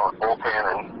good solid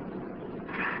bullpen,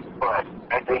 but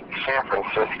I think San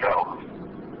Francisco,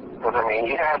 because I mean,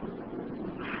 you had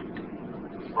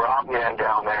Rob Mann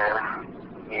down there,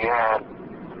 you had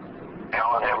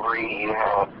Alan Embry, you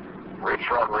had Rich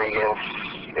Rodriguez,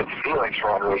 it's Felix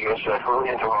Rodriguez,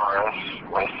 Julian Tavares,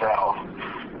 myself,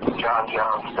 John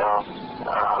Johnstone.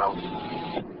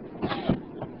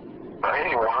 But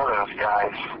any one of those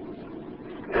guys,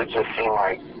 it just seemed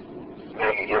like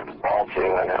they could give the ball to,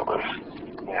 and it was,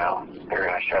 you know, they were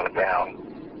going to shut it down.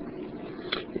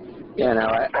 Yeah, no,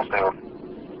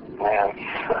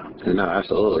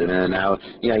 absolutely, man. Now,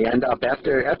 you know, you end up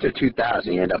after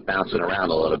 2000, you end up bouncing around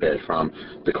a little bit from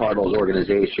the Cardinals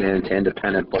organization to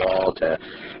independent ball to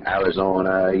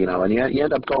Arizona, you know, and you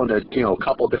end up going to, you know, a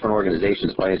couple different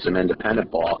organizations playing some independent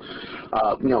ball.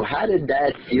 You know, how did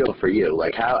that feel for you?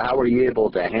 Like, how were you able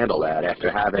to handle that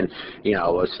after having, you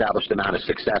know, established amount of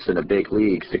success in the big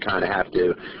leagues to kind of have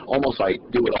to almost like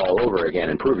do it all over again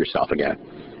and prove yourself again?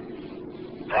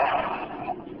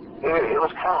 It was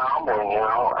kind of humbling, you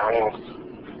know. I mean,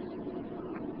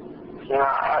 you know,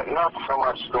 not so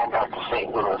much going back to St.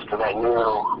 Louis, because I knew,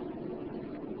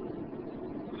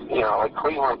 you know, like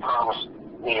Cleveland promised,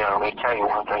 you know, they tell you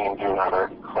one thing and do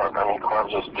another. I mean, clubs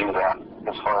just do that.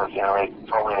 As far as, you know, they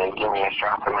told me they'd give me a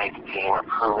shot to make the team, or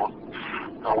prove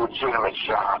a legitimate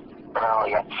shot. But I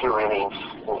only got 2 innings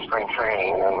in spring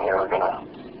training, and they were going to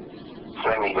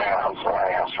send me down, so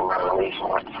I asked for my release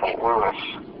and went to St. Louis,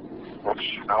 which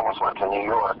I almost went to New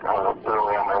York. I was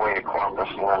literally on my way to Columbus,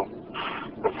 and then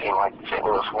it seemed like St.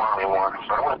 Louis wanted me more.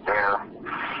 So I went there,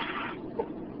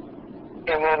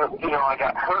 And then, I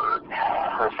got hurt.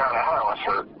 I found out I was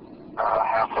hurt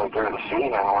halfway through the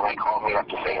season when they called me up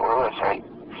to St. Louis.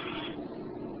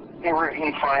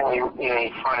 You finally, you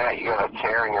find out you got a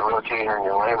tear in your rotator and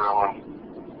your labrum,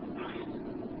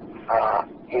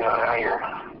 and now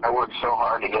I worked so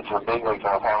hard to get to the big leagues.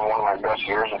 I was having one of my best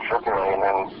years in AAA, and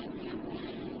then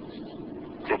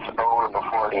it's over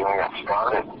before it even got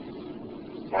started.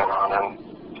 And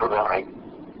so then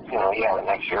the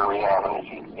next year we have an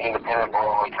independent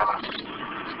ball because,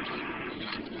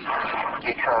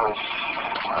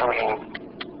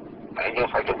 I guess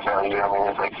I could tell you,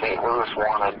 it's like St. Louis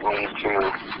wanted me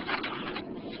to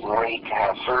wait to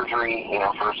have surgery,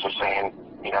 first they're saying,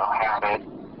 have it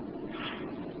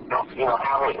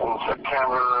in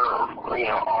September or,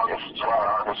 August, July,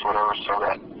 August, whatever, so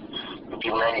that we'd be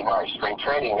ready by spring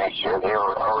training next year. They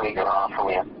were already going to offer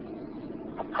me a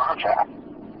contract.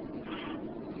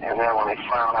 And then when they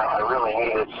found out I really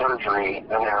needed surgery,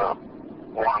 then they were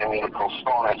wanting me to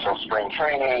postpone it till spring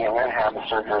training and then have the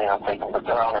surgery. And I'm thinking, but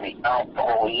then I'm going to be out the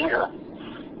whole year.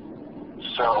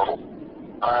 So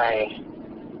I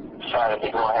decided to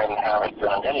go ahead and have it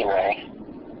done anyway.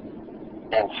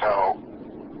 And so,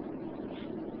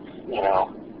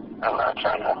 I'm not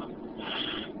trying to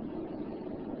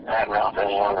badmouth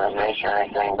any organization or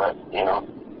anything, but,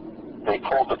 they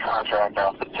pulled the contract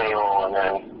off the table and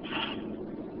then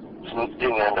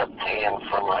didn't end up paying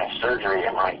for my surgery,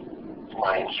 and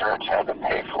my insurance had to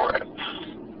pay for it.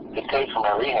 They paid for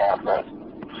my rehab, but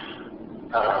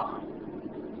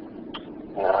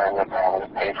I ended up having to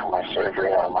pay for my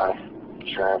surgery on my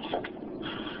insurance. And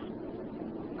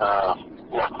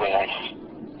luckily, I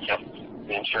kept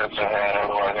the insurance I had,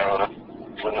 otherwise I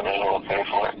wouldn't have been able to pay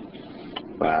for it.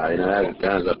 Wow, that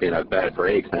ends up being a bad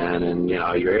break, man, and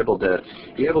you're able to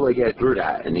get through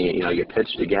that, and you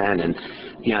pitched again, and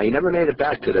you never made it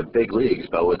back to the big leagues.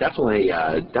 But what definitely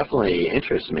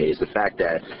interests me is the fact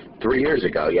that 3 years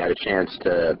ago you had a chance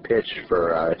to pitch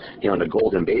for in the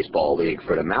Golden Baseball League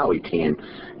for the Maui team,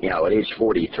 at age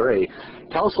 43.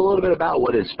 Tell us a little bit about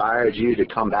what inspired you to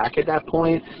come back at that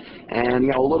point, and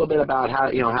a little bit about how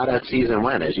how that season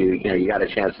went as you got a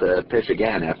chance to pitch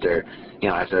again after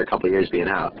a couple of years being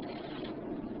out.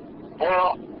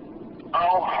 Well,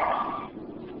 I'll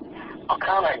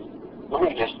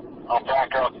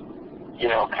back up,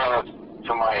 kind of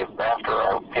to after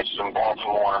I pitched in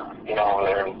Baltimore, over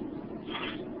there in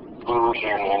Blue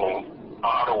Union and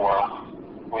Ottawa.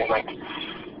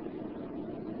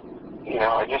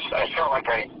 I felt like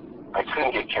I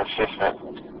couldn't get consistent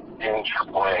in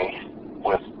AAA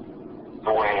with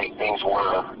the way things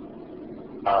were,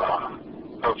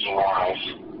 coaching-wise.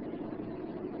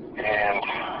 And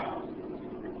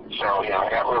so, I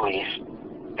got released.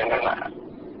 And then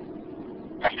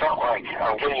I felt like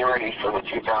I'm getting ready for the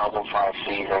 2005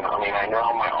 season. I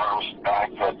know my arm's back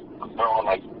to throwing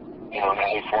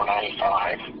 94,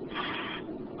 95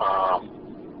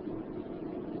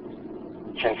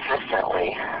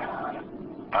 consistently.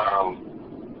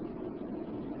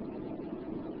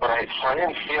 But I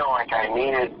didn't feel like I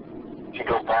needed to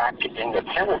go back to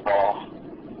independent ball.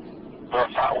 But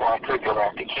I thought, I could go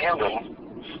back to Camden,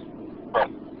 but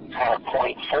had a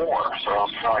 .4, so I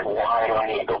was kind of like, why do I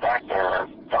need to go back there? I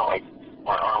felt like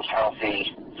my arm's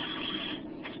healthy.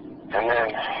 And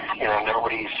then,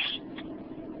 nobody's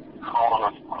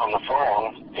calling on the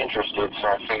phone interested, so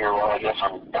I figured, I guess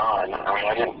I'm done.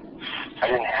 I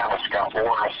didn't have a Scott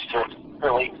Boras to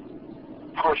really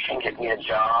push and get me a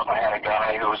job. I had a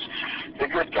guy who was a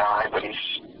good guy, but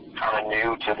he's kind of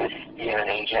new to being an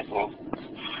agent, and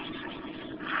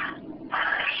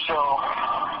so,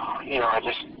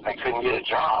 I couldn't get a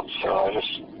job, so I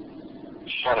just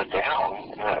shut it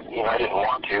down. I didn't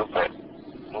want to, but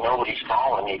nobody's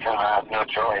calling me, because I have no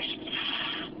choice.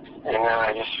 And then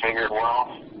I just figured,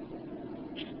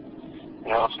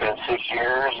 it's been 6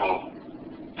 years, and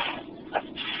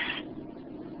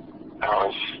I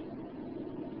was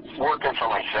working for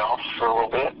myself for a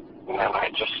little bit, and then I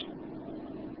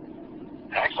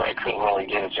couldn't really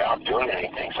get a job doing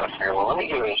anything, so I figured, let me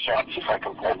give it a shot, see if I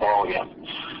can play ball again.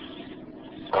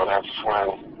 So that's when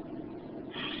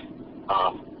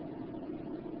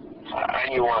I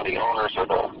knew one of the owners of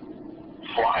the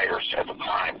Flyers at the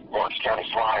time, Orange County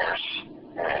Flyers,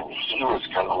 and he was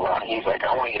kind of around. He's like,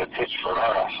 I want you to pitch for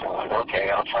us. And I'm like, okay,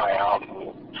 I'll try out.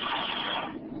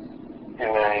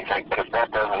 And then he's like, but if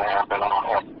that doesn't happen, I'll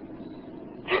help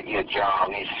get you a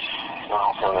job. He's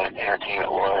also an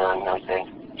entertainment lawyer and everything.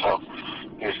 So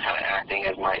he was kind of acting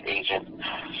as my agent,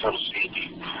 so to speak.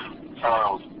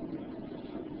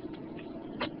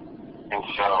 And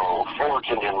so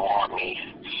Fullerton didn't want me,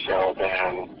 so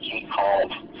then he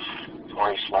called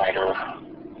Corey Snyder,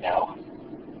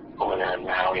 over there in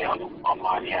Maui on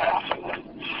my behalf, and then,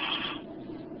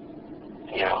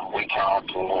 we talked,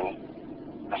 and then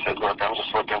I said, look, I'm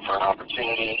just looking for an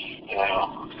opportunity,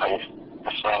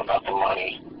 it's not about the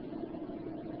money.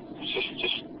 It's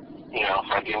just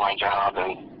if I do my job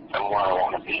and I'm where I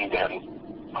want to be, then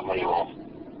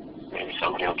maybe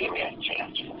somebody will give me a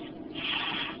chance.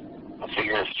 I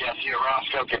figure if Jesse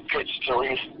Orozco could pitch till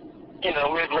he's,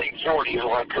 mid-late 40s,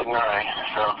 why couldn't I?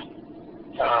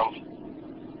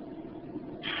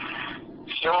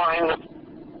 So, I ended up,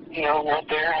 went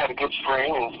there, had a good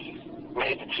spring, and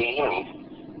made the team, and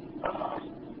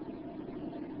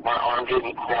my arm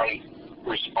didn't quite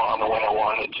respond the way I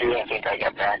wanted it to. I think I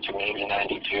got back to maybe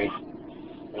 92. It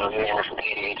was anywhere from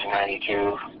 88 to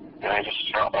 92, and I just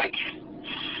felt like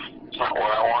it's not where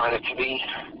I wanted it to be.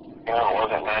 It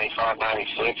wasn't 95,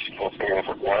 96. I figured if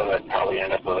it was, I'd probably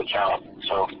end up with a job.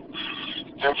 So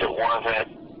since it wasn't,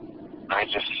 I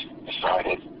just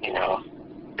decided,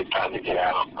 it's time to get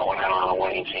out, going out on a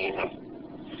winning team. And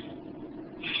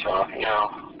so,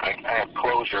 I have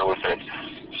closure with it.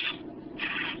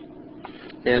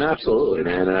 And absolutely,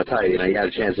 man. And I tell you, you had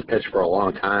a chance to pitch for a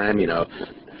long time,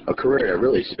 a career that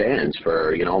really spans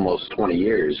for, almost 20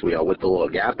 years, with the little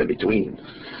gap in between.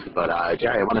 But,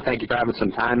 Jerry, I want to thank you for having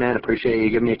some time, man. Appreciate you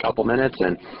giving me a couple minutes,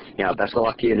 and, best of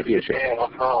luck to you in the future. Yeah, no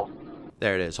problem.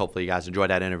 There it is. Hopefully you guys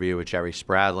enjoyed that interview with Jerry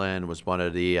Spradlin. Was one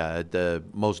of the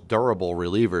most durable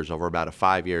relievers over about a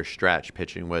 5-year stretch,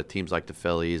 pitching with teams like the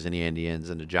Phillies and the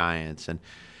Indians and the Giants. And,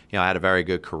 had a very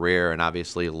good career and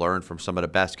obviously learned from some of the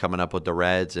best coming up with the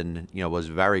Reds, and, was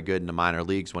very good in the minor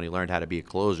leagues when he learned how to be a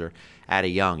closer at a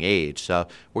young age. So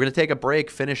we're going to take a break,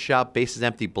 finish up Bases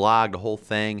Empty blog, the whole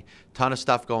thing. Ton of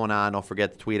stuff going on. Don't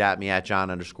forget to tweet at me at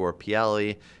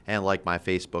John_Pielli and like my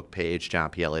Facebook page,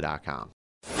 JohnPielli.com.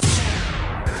 5,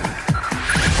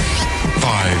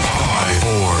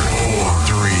 4,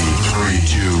 3,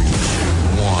 2,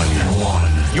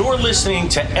 1. You're listening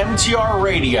to MTR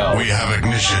Radio. We have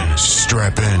ignition.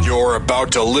 Strap in. You're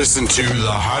about to listen to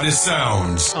the hottest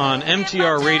sounds on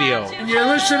MTR Radio. You're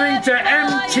listening to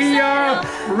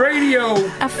MTR Radio,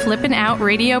 a flippin' out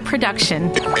radio production.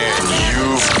 And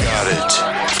you've got it.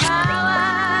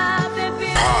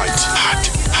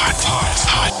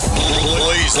 Hot.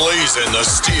 Blazing the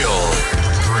steel.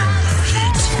 Bring the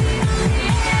heat.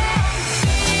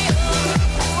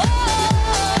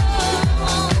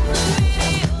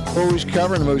 Always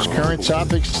covering the most current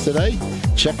topics today.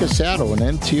 Check us out on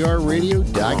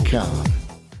mtrradio.com.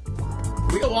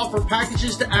 We'll offer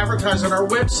packages to advertise on our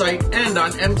website and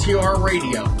on MTR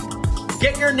Radio.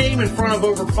 Get your name in front of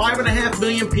over 5.5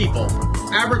 million people.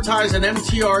 Advertise on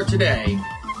MTR today.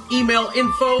 Email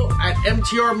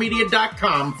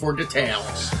info@mtrmedia.com for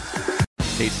details.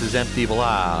 Bases Empty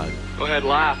blog. Go ahead,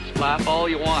 laugh all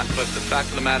you want, but the fact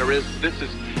of the matter is, this is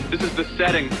the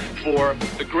setting for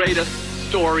the greatest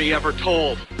story ever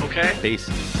told. Okay?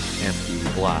 Bases Empty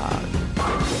blog.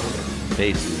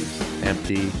 Bases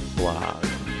Empty blog.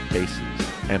 Bases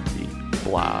Empty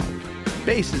blog.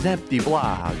 Bases Empty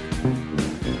blog.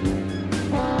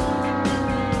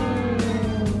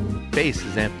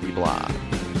 Bases Empty blog.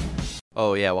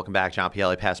 Oh, yeah, welcome back. John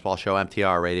Pielli, Passball Show,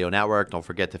 MTR Radio Network. Don't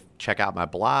forget to check out my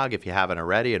blog if you haven't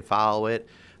already and follow it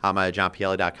on my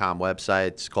JohnPielli.com website.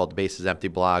 It's called the Bases Empty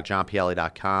blog,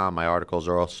 JohnPielli.com. My articles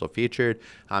are also featured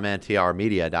on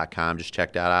MTRmedia.com. Just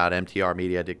check that out,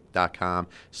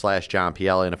 MTRmedia.com/John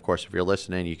Pielli. And, of course, if you're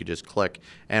listening, you could just click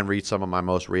and read some of my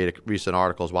most recent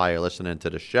articles while you're listening to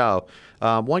the show.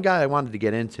 One guy I wanted to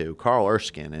get into, Carl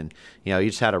Erskine, and, he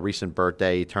just had a recent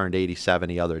birthday. He turned 87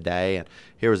 the other day, and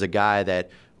here was a guy that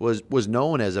was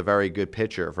known as a very good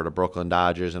pitcher for the Brooklyn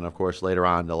Dodgers and, of course, later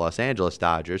on the Los Angeles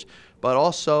Dodgers, but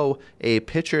also a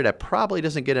pitcher that probably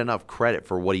doesn't get enough credit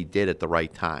for what he did at the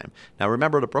right time. Now,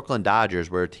 remember, the Brooklyn Dodgers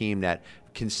were a team that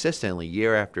consistently,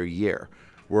 year after year,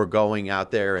 were going out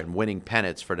there and winning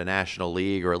pennants for the National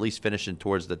League, or at least finishing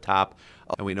towards the top.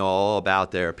 And we know all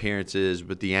about their appearances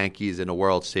with the Yankees in the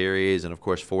World Series, and, of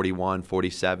course, 41,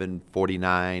 47,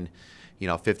 49,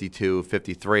 52,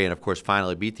 53, and, of course,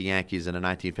 finally beat the Yankees in the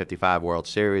 1955 World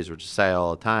Series, which I say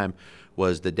all the time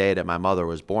was the day that my mother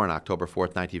was born, October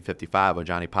 4th, 1955, when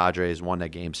Johnny Padres won that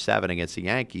Game 7 against the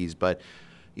Yankees. But,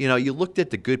 you looked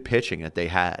at the good pitching that they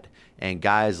had, and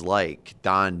guys like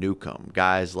Don Newcomb,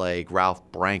 guys like Ralph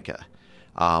Branca,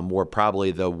 were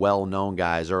probably the well-known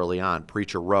guys early on.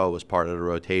 Preacher Rowe was part of the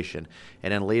rotation.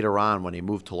 And then later on, when he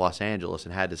moved to Los Angeles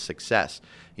and had his success,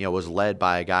 was led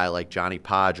by a guy like Johnny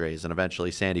Padres and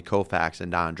eventually Sandy Koufax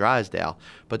and Don Drysdale.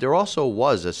 But there also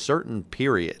was a certain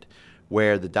period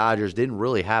where the Dodgers didn't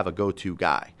really have a go-to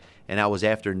guy. and that was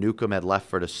after Newcomb had left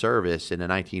for the service in the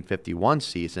 1951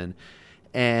 season.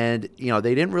 And,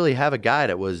 they didn't really have a guy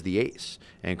that was the ace.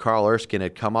 And Carl Erskine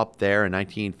had come up there in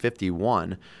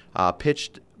 1951,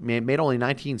 made only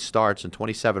 19 starts and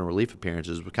 27 relief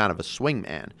appearances, was kind of a swing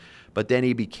man. But then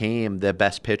he became the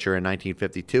best pitcher in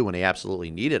 1952 when they absolutely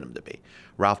needed him to be.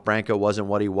 Ralph Branco wasn't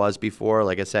what he was before.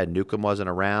 Like I said, Newcomb wasn't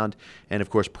around. And, of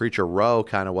course, Preacher Rowe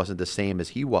kind of wasn't the same as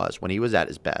he was when he was at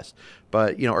his best.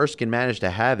 But, Erskine managed to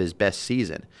have his best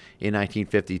season in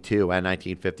 1952 and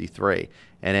 1953.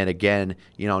 And then again,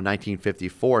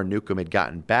 1954, Newcomb had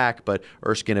gotten back, but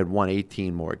Erskine had won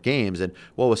 18 more games. And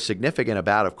what was significant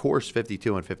about, of course,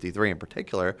 52 and 53 in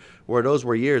particular, those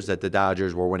were years that the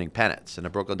Dodgers were winning pennants. And the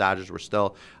Brooklyn Dodgers were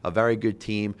still a very good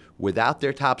team without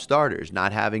their top starters.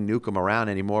 Not having Newcomb around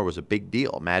anymore was a big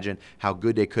deal. Imagine how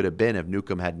good they could have been if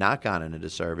Newcomb had not gone into the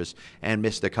service and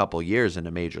missed a couple years in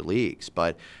the major leagues.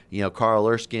 But, Carl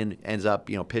Erskine ends up,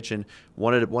 pitching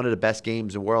one of the best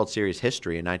games in World Series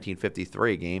history in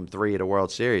 1953, Game 3 of the World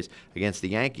Series against the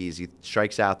Yankees. He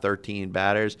strikes out 13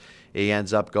 batters. He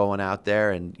ends up going out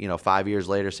there, and 5 years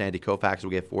later, Sandy Koufax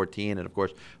will get 14, and of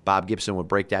course, Bob Gibson would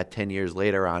break that 10 years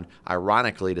later on,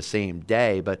 ironically, the same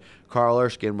day. But Carl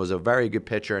Erskine was a very good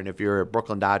pitcher, and if you're a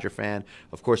Brooklyn Dodger fan,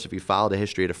 of course, if you follow the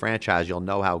history of the franchise, you'll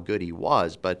know how good he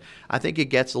was. But I think it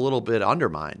gets a little bit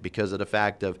undermined because of the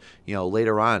fact of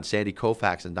later on, Sandy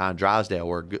Koufax and Don Drysdale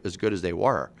were as good as they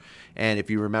were. And if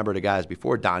you remember the guys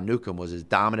before, Don Newcomb was as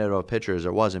dominant of a pitcher as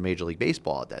there was in Major League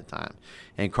Baseball at that time.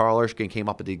 And Carl Erskine came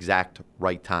up at the exact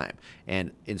right time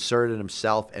and inserted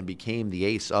himself and became the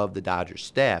ace of the Dodgers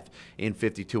staff in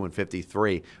 52 and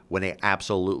 53 when they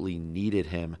absolutely needed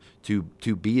him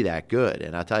to be that good.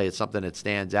 And I'll tell you, it's something that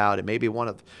stands out. It may be one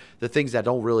of the things that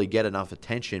don't really get enough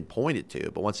attention pointed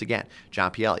to. But once again,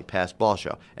 John Pielli, Pass Ball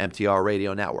Show, MTR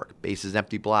Radio Network, Bases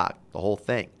Empty blog, the whole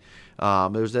thing.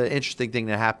 There was an interesting thing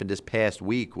that happened this past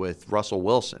week with Russell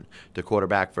Wilson, the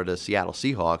quarterback for the Seattle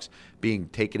Seahawks, being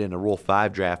taken in the Rule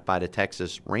 5 draft by the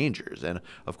Texas Rangers. And,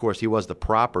 of course, he was the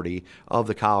property of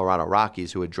the Colorado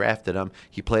Rockies who had drafted him.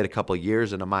 He played a couple of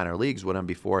years in the minor leagues with him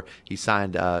before he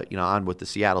signed on with the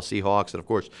Seattle Seahawks. And, of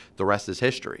course, the rest is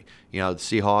history. The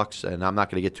Seahawks, and I'm not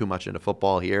going to get too much into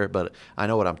football here, but I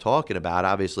know what I'm talking about,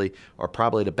 obviously, are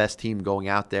probably the best team going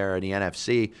out there in the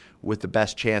NFC with the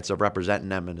best chance of representing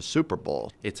them in the Super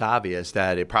Bowl. It's obvious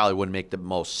that it probably wouldn't make the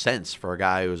most sense for a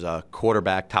guy who's a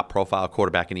quarterback, top-profile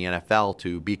quarterback in the NFL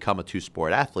to become a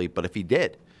two-sport athlete, but if he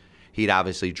did, he'd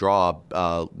obviously draw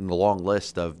a long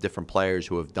list of different players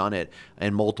who have done it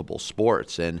in multiple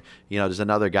sports. And, there's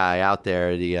another guy out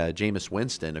there, the Jameis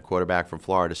Winston, a quarterback from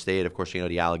Florida State. Of course,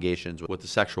 the allegations with the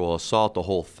sexual assault, the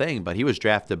whole thing, but he was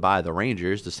drafted by the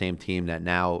Rangers, the same team that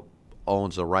now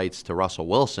owns the rights to Russell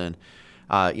Wilson,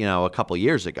 a couple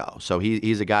years ago. So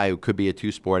he's a guy who could be a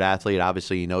two-sport athlete.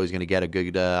 Obviously, he's going to get a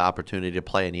good opportunity to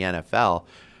play in the NFL.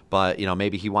 But,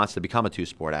 maybe he wants to become a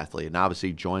two-sport athlete and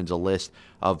obviously joins a list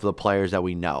of the players that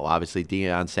we know. Obviously,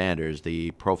 Deion Sanders,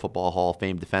 the Pro Football Hall of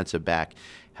Fame defensive back,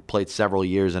 played several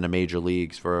years in the major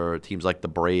leagues for teams like the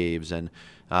Braves and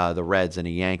the Reds and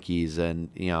the Yankees and,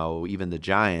 even the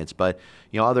Giants. But,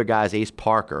 other guys, Ace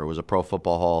Parker was a Pro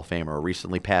Football Hall of Famer,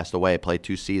 recently passed away, played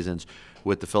 2 seasons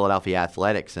with the Philadelphia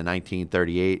Athletics in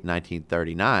 1938 and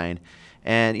 1939.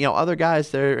 And, other guys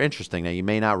that are interesting that you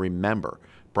may not remember.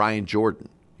 Brian Jordan,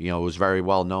 was very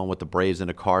well known with the Braves and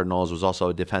the Cardinals, was also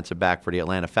a defensive back for the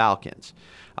Atlanta Falcons.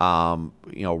 Ron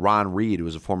Reed, who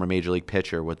was a former Major League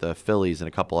pitcher with the Phillies and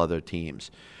a couple other teams.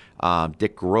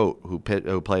 Dick Groat, who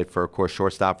played for, of course,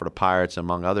 shortstop for the Pirates,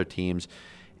 among other teams.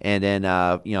 And then,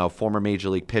 former Major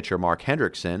League pitcher Mark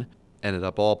Hendrickson ended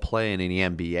up all playing in the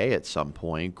NBA at some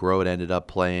point. Groat ended up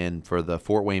playing for the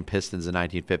Fort Wayne Pistons in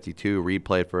 1952. Reed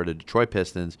played for the Detroit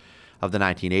Pistons of the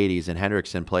 1980s, and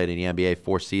Hendrickson played in the NBA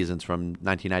 4 seasons from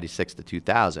 1996 to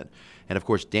 2000. And, of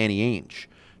course, Danny Ainge.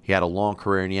 He had a long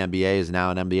career in the NBA, is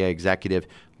now an NBA executive,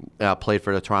 played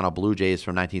for the Toronto Blue Jays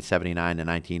from 1979 to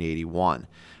 1981.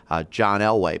 John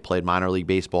Elway played minor league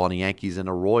baseball in the Yankees in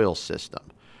the Royals system.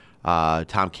 Tom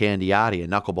Candiotti, a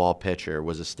knuckleball pitcher,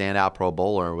 was a standout Pro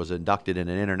Bowler and was inducted in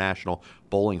an International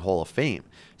Bowling Hall of Fame.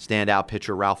 Standout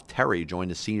pitcher Ralph Terry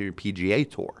joined the Senior PGA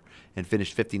Tour and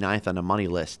finished 59th on the money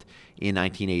list in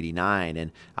 1989.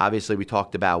 And obviously we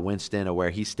talked about Winston or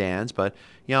where he stands, but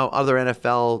other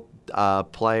NFL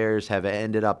players have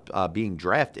ended up being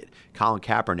drafted. Colin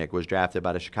Kaepernick was drafted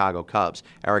by the Chicago Cubs.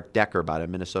 Eric Decker by the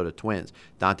Minnesota Twins.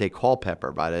 Dante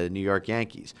Culpepper by the New York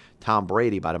Yankees. Tom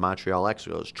Brady by the Montreal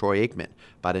Expos. Troy Aikman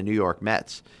by the New York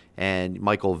Mets. And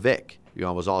Michael Vick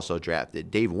was also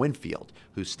drafted. Dave Winfield,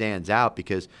 who stands out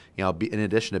because, in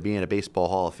addition to being a Baseball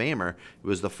Hall of Famer, he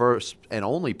was the first and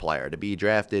only player to be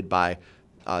drafted by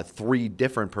 3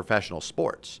 different professional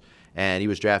sports. And he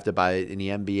was drafted in the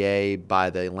NBA by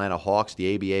the Atlanta Hawks,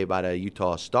 the ABA by the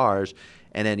Utah Stars,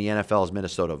 and then the NFL's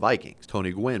Minnesota Vikings.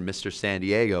 Tony Gwynn, Mr. San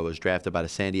Diego, was drafted by the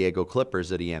San Diego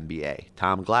Clippers of the NBA.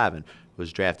 Tom Glavine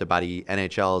was drafted by the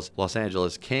NHL's Los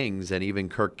Angeles Kings, and even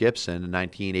Kirk Gibson, the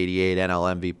 1988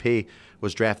 NL MVP,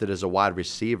 was drafted as a wide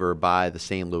receiver by the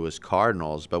St. Louis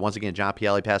Cardinals. But once again, John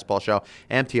Pielli, Passball Show,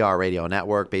 MTR Radio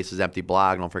Network, Bases Empty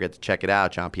blog. Don't forget to check it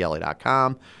out,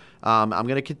 johnpielli.com. I'm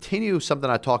going to continue something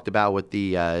I talked about with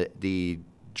the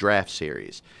draft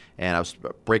series. And I was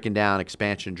breaking down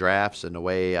expansion drafts and the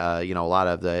way, a lot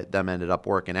of them ended up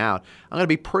working out. I'm going to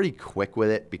be pretty quick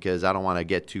with it because I don't want to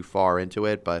get too far into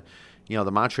it. But,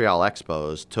 the Montreal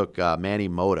Expos took Manny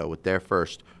Mota with their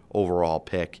first overall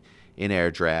pick in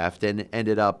their draft and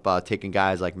ended up taking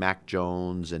guys like Mac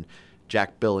Jones and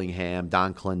Jack Billingham,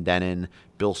 Don Clendenin,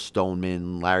 Bill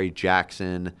Stoneman, Larry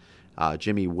Jackson,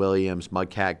 Jimmy Williams,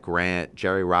 Mudcat Grant,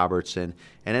 Jerry Robertson,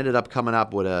 and ended up coming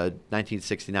up with a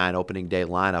 1969 opening day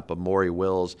lineup of Maury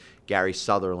Wills, Gary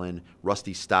Sutherland,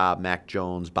 Rusty Staub, Mac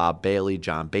Jones, Bob Bailey,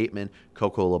 John Bateman,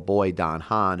 Coco LeBoy, Don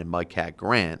Hahn, and Mudcat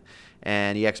Grant.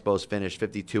 And the Expos finished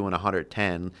 52 and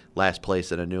 110, last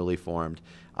place in a newly formed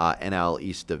NL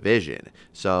East division.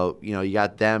 So, you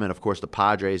got them and, of course, the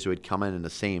Padres who had come in the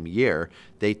same year.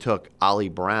 They took Ollie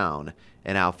Brown,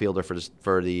 an outfielder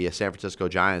for the San Francisco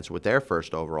Giants with their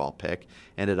first overall pick.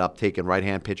 Ended up taking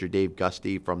right-hand pitcher Dave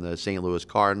Gusty from the St. Louis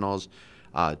Cardinals,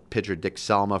 pitcher Dick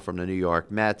Selma from the New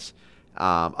York Mets.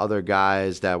 Other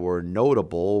guys that were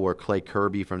notable were Clay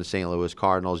Kirby from the St. Louis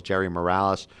Cardinals, Jerry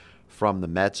Morales from the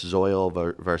Mets, Zoil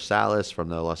Versalles from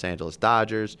the Los Angeles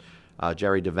Dodgers,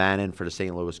 Jerry Devanin for the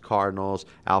St. Louis Cardinals,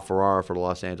 Al Ferrara for the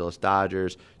Los Angeles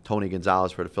Dodgers, Tony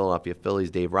Gonzalez for the Philadelphia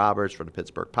Phillies, Dave Roberts for the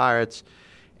Pittsburgh Pirates,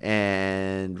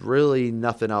 and really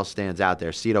nothing else stands out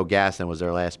there. Cito Gaston was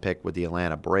their last pick with the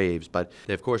Atlanta Braves, but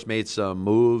they, of course, made some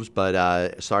moves,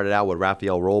 but started out with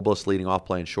Rafael Robles leading off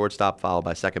playing shortstop, followed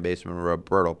by second baseman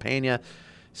Roberto Pena,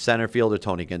 center fielder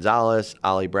Tony Gonzalez,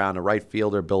 Ollie Brown the right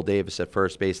fielder, Bill Davis at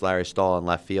first base, Larry Stahl in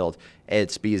left field, Ed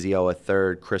Spezio at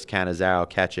third, Chris Cannizzaro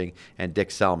catching, and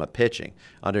Dick Selma pitching.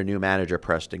 Under new manager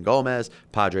Preston Gomez,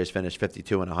 Padres finished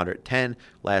 52 and 110,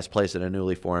 last place in a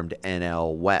newly formed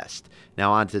NL West.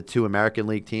 Now on to 2 American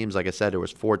League teams. Like I said, there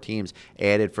was 4 teams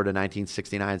added for the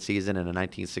 1969 season and the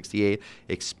 1968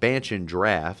 expansion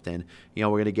draft. And, we're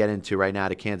going to get into right now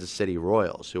the Kansas City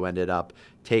Royals, who ended up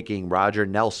taking Roger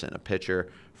Nelson, a pitcher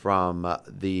from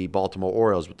the Baltimore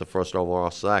Orioles with the first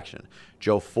overall selection.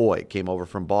 Joe Foy came over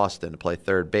from Boston to play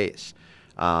third base.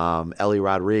 Ellie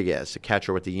Rodriguez, a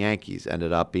catcher with the Yankees,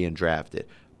 ended up being drafted.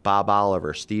 Bob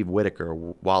Oliver, Steve Whitaker,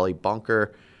 Wally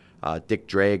Bunker, Dick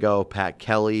Drago, Pat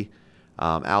Kelly,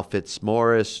 Al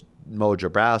Fitzmaurice, Mo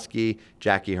Jabrowski,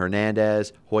 Jackie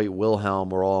Hernandez, Hoyt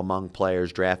Wilhelm were all among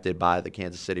players drafted by the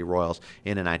Kansas City Royals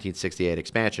in the 1968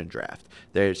 expansion draft.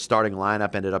 Their starting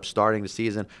lineup ended up starting the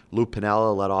season. Lou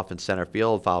Piniella led off in center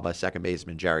field, followed by second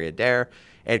baseman Jerry Adair,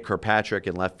 Ed Kirkpatrick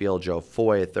in left field, Joe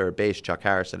Foy at third base, Chuck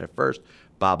Harrison at first,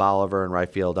 Bob Oliver in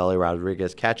right field, Ellie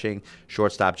Rodriguez catching,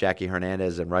 shortstop Jackie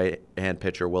Hernandez, and right-hand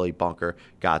pitcher Willie Bunker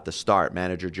got the start.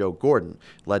 Manager Joe Gordon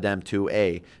led them to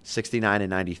a 69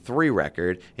 and 93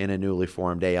 record in a newly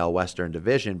formed AL Western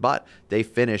division, but they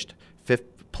finished 5th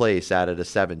place out of the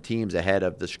 7 teams ahead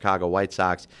of the Chicago White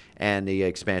Sox and the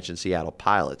expansion Seattle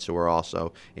Pilots, who were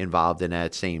also involved in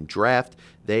that same draft.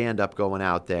 They end up going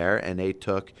out there, and they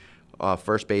took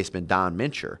first baseman Don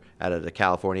Mincher out of the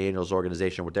California Angels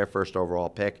organization with their first overall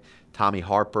pick. Tommy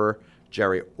Harper,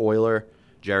 Jerry Euler,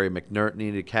 Jerry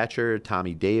McNertney, the catcher,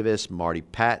 Tommy Davis, Marty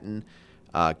Patton,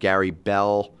 Gary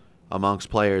Bell, amongst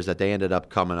players that they ended up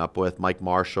coming up with. Mike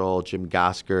Marshall, Jim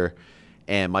Gosker,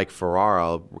 and Mike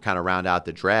Ferraro kind of round out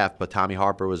the draft. But Tommy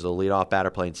Harper was the leadoff batter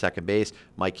playing second base.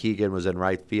 Mike Keegan was in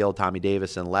right field. Tommy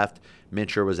Davis in left.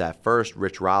 Mincher was at first.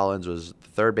 Rich Rollins was the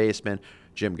third baseman.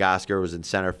 Jim Gosker was in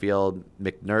center field.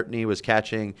 McNertney was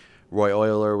catching. Roy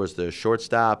Euler was the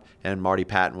shortstop, and Marty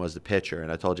Patton was the pitcher. And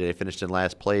I told you they finished in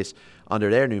last place under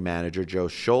their new manager, Joe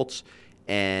Schultz,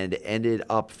 and ended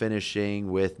up finishing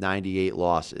with 98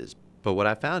 losses. But what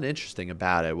I found interesting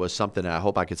about it was something that I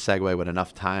hope I could segue with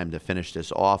enough time to finish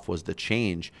this off, was the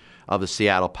change of the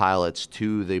Seattle Pilots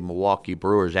to the Milwaukee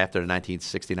Brewers after the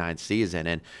 1969 season.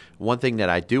 And one thing that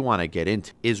I do want to get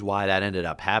into is why that ended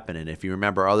up happening. If you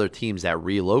remember other teams that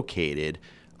relocated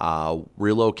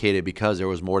relocated because there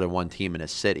was more than one team in a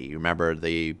city. You remember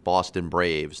the Boston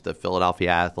Braves, the Philadelphia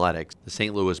Athletics, the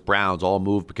St. Louis Browns all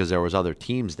moved because there was other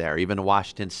teams there. Even the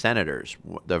Washington Senators,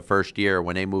 the first year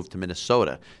when they moved to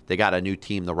Minnesota, they got a new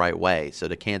team the right way. So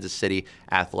the Kansas City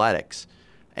Athletics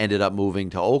ended up moving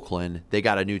to Oakland. They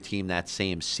got a new team that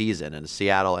same season, and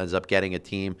Seattle ends up getting a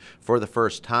team for the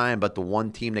first time. But the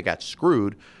one team that got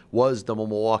screwed was the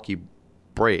Milwaukee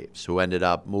Braves, who ended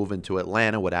up moving to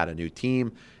Atlanta without a new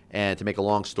team. And to make a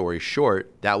long story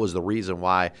short, that was the reason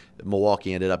why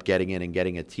Milwaukee ended up getting in and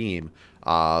getting a team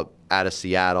out of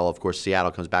Seattle. Of course,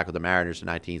 Seattle comes back with the Mariners in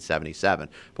 1977.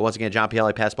 But once again, John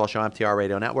Pielli, Passball Show, MTR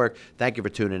Radio Network. Thank you for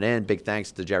tuning in. Big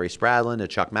thanks to Jerry Spradlin, to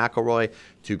Chuck McElroy,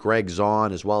 to Greg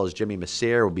Zahn, as well as Jimmy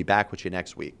Messier. We'll be back with you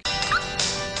next week.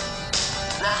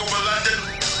 Rock over London,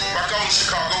 rock on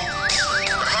Chicago.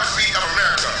 The heartbeat of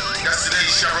America. That's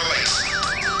today's Chevrolet.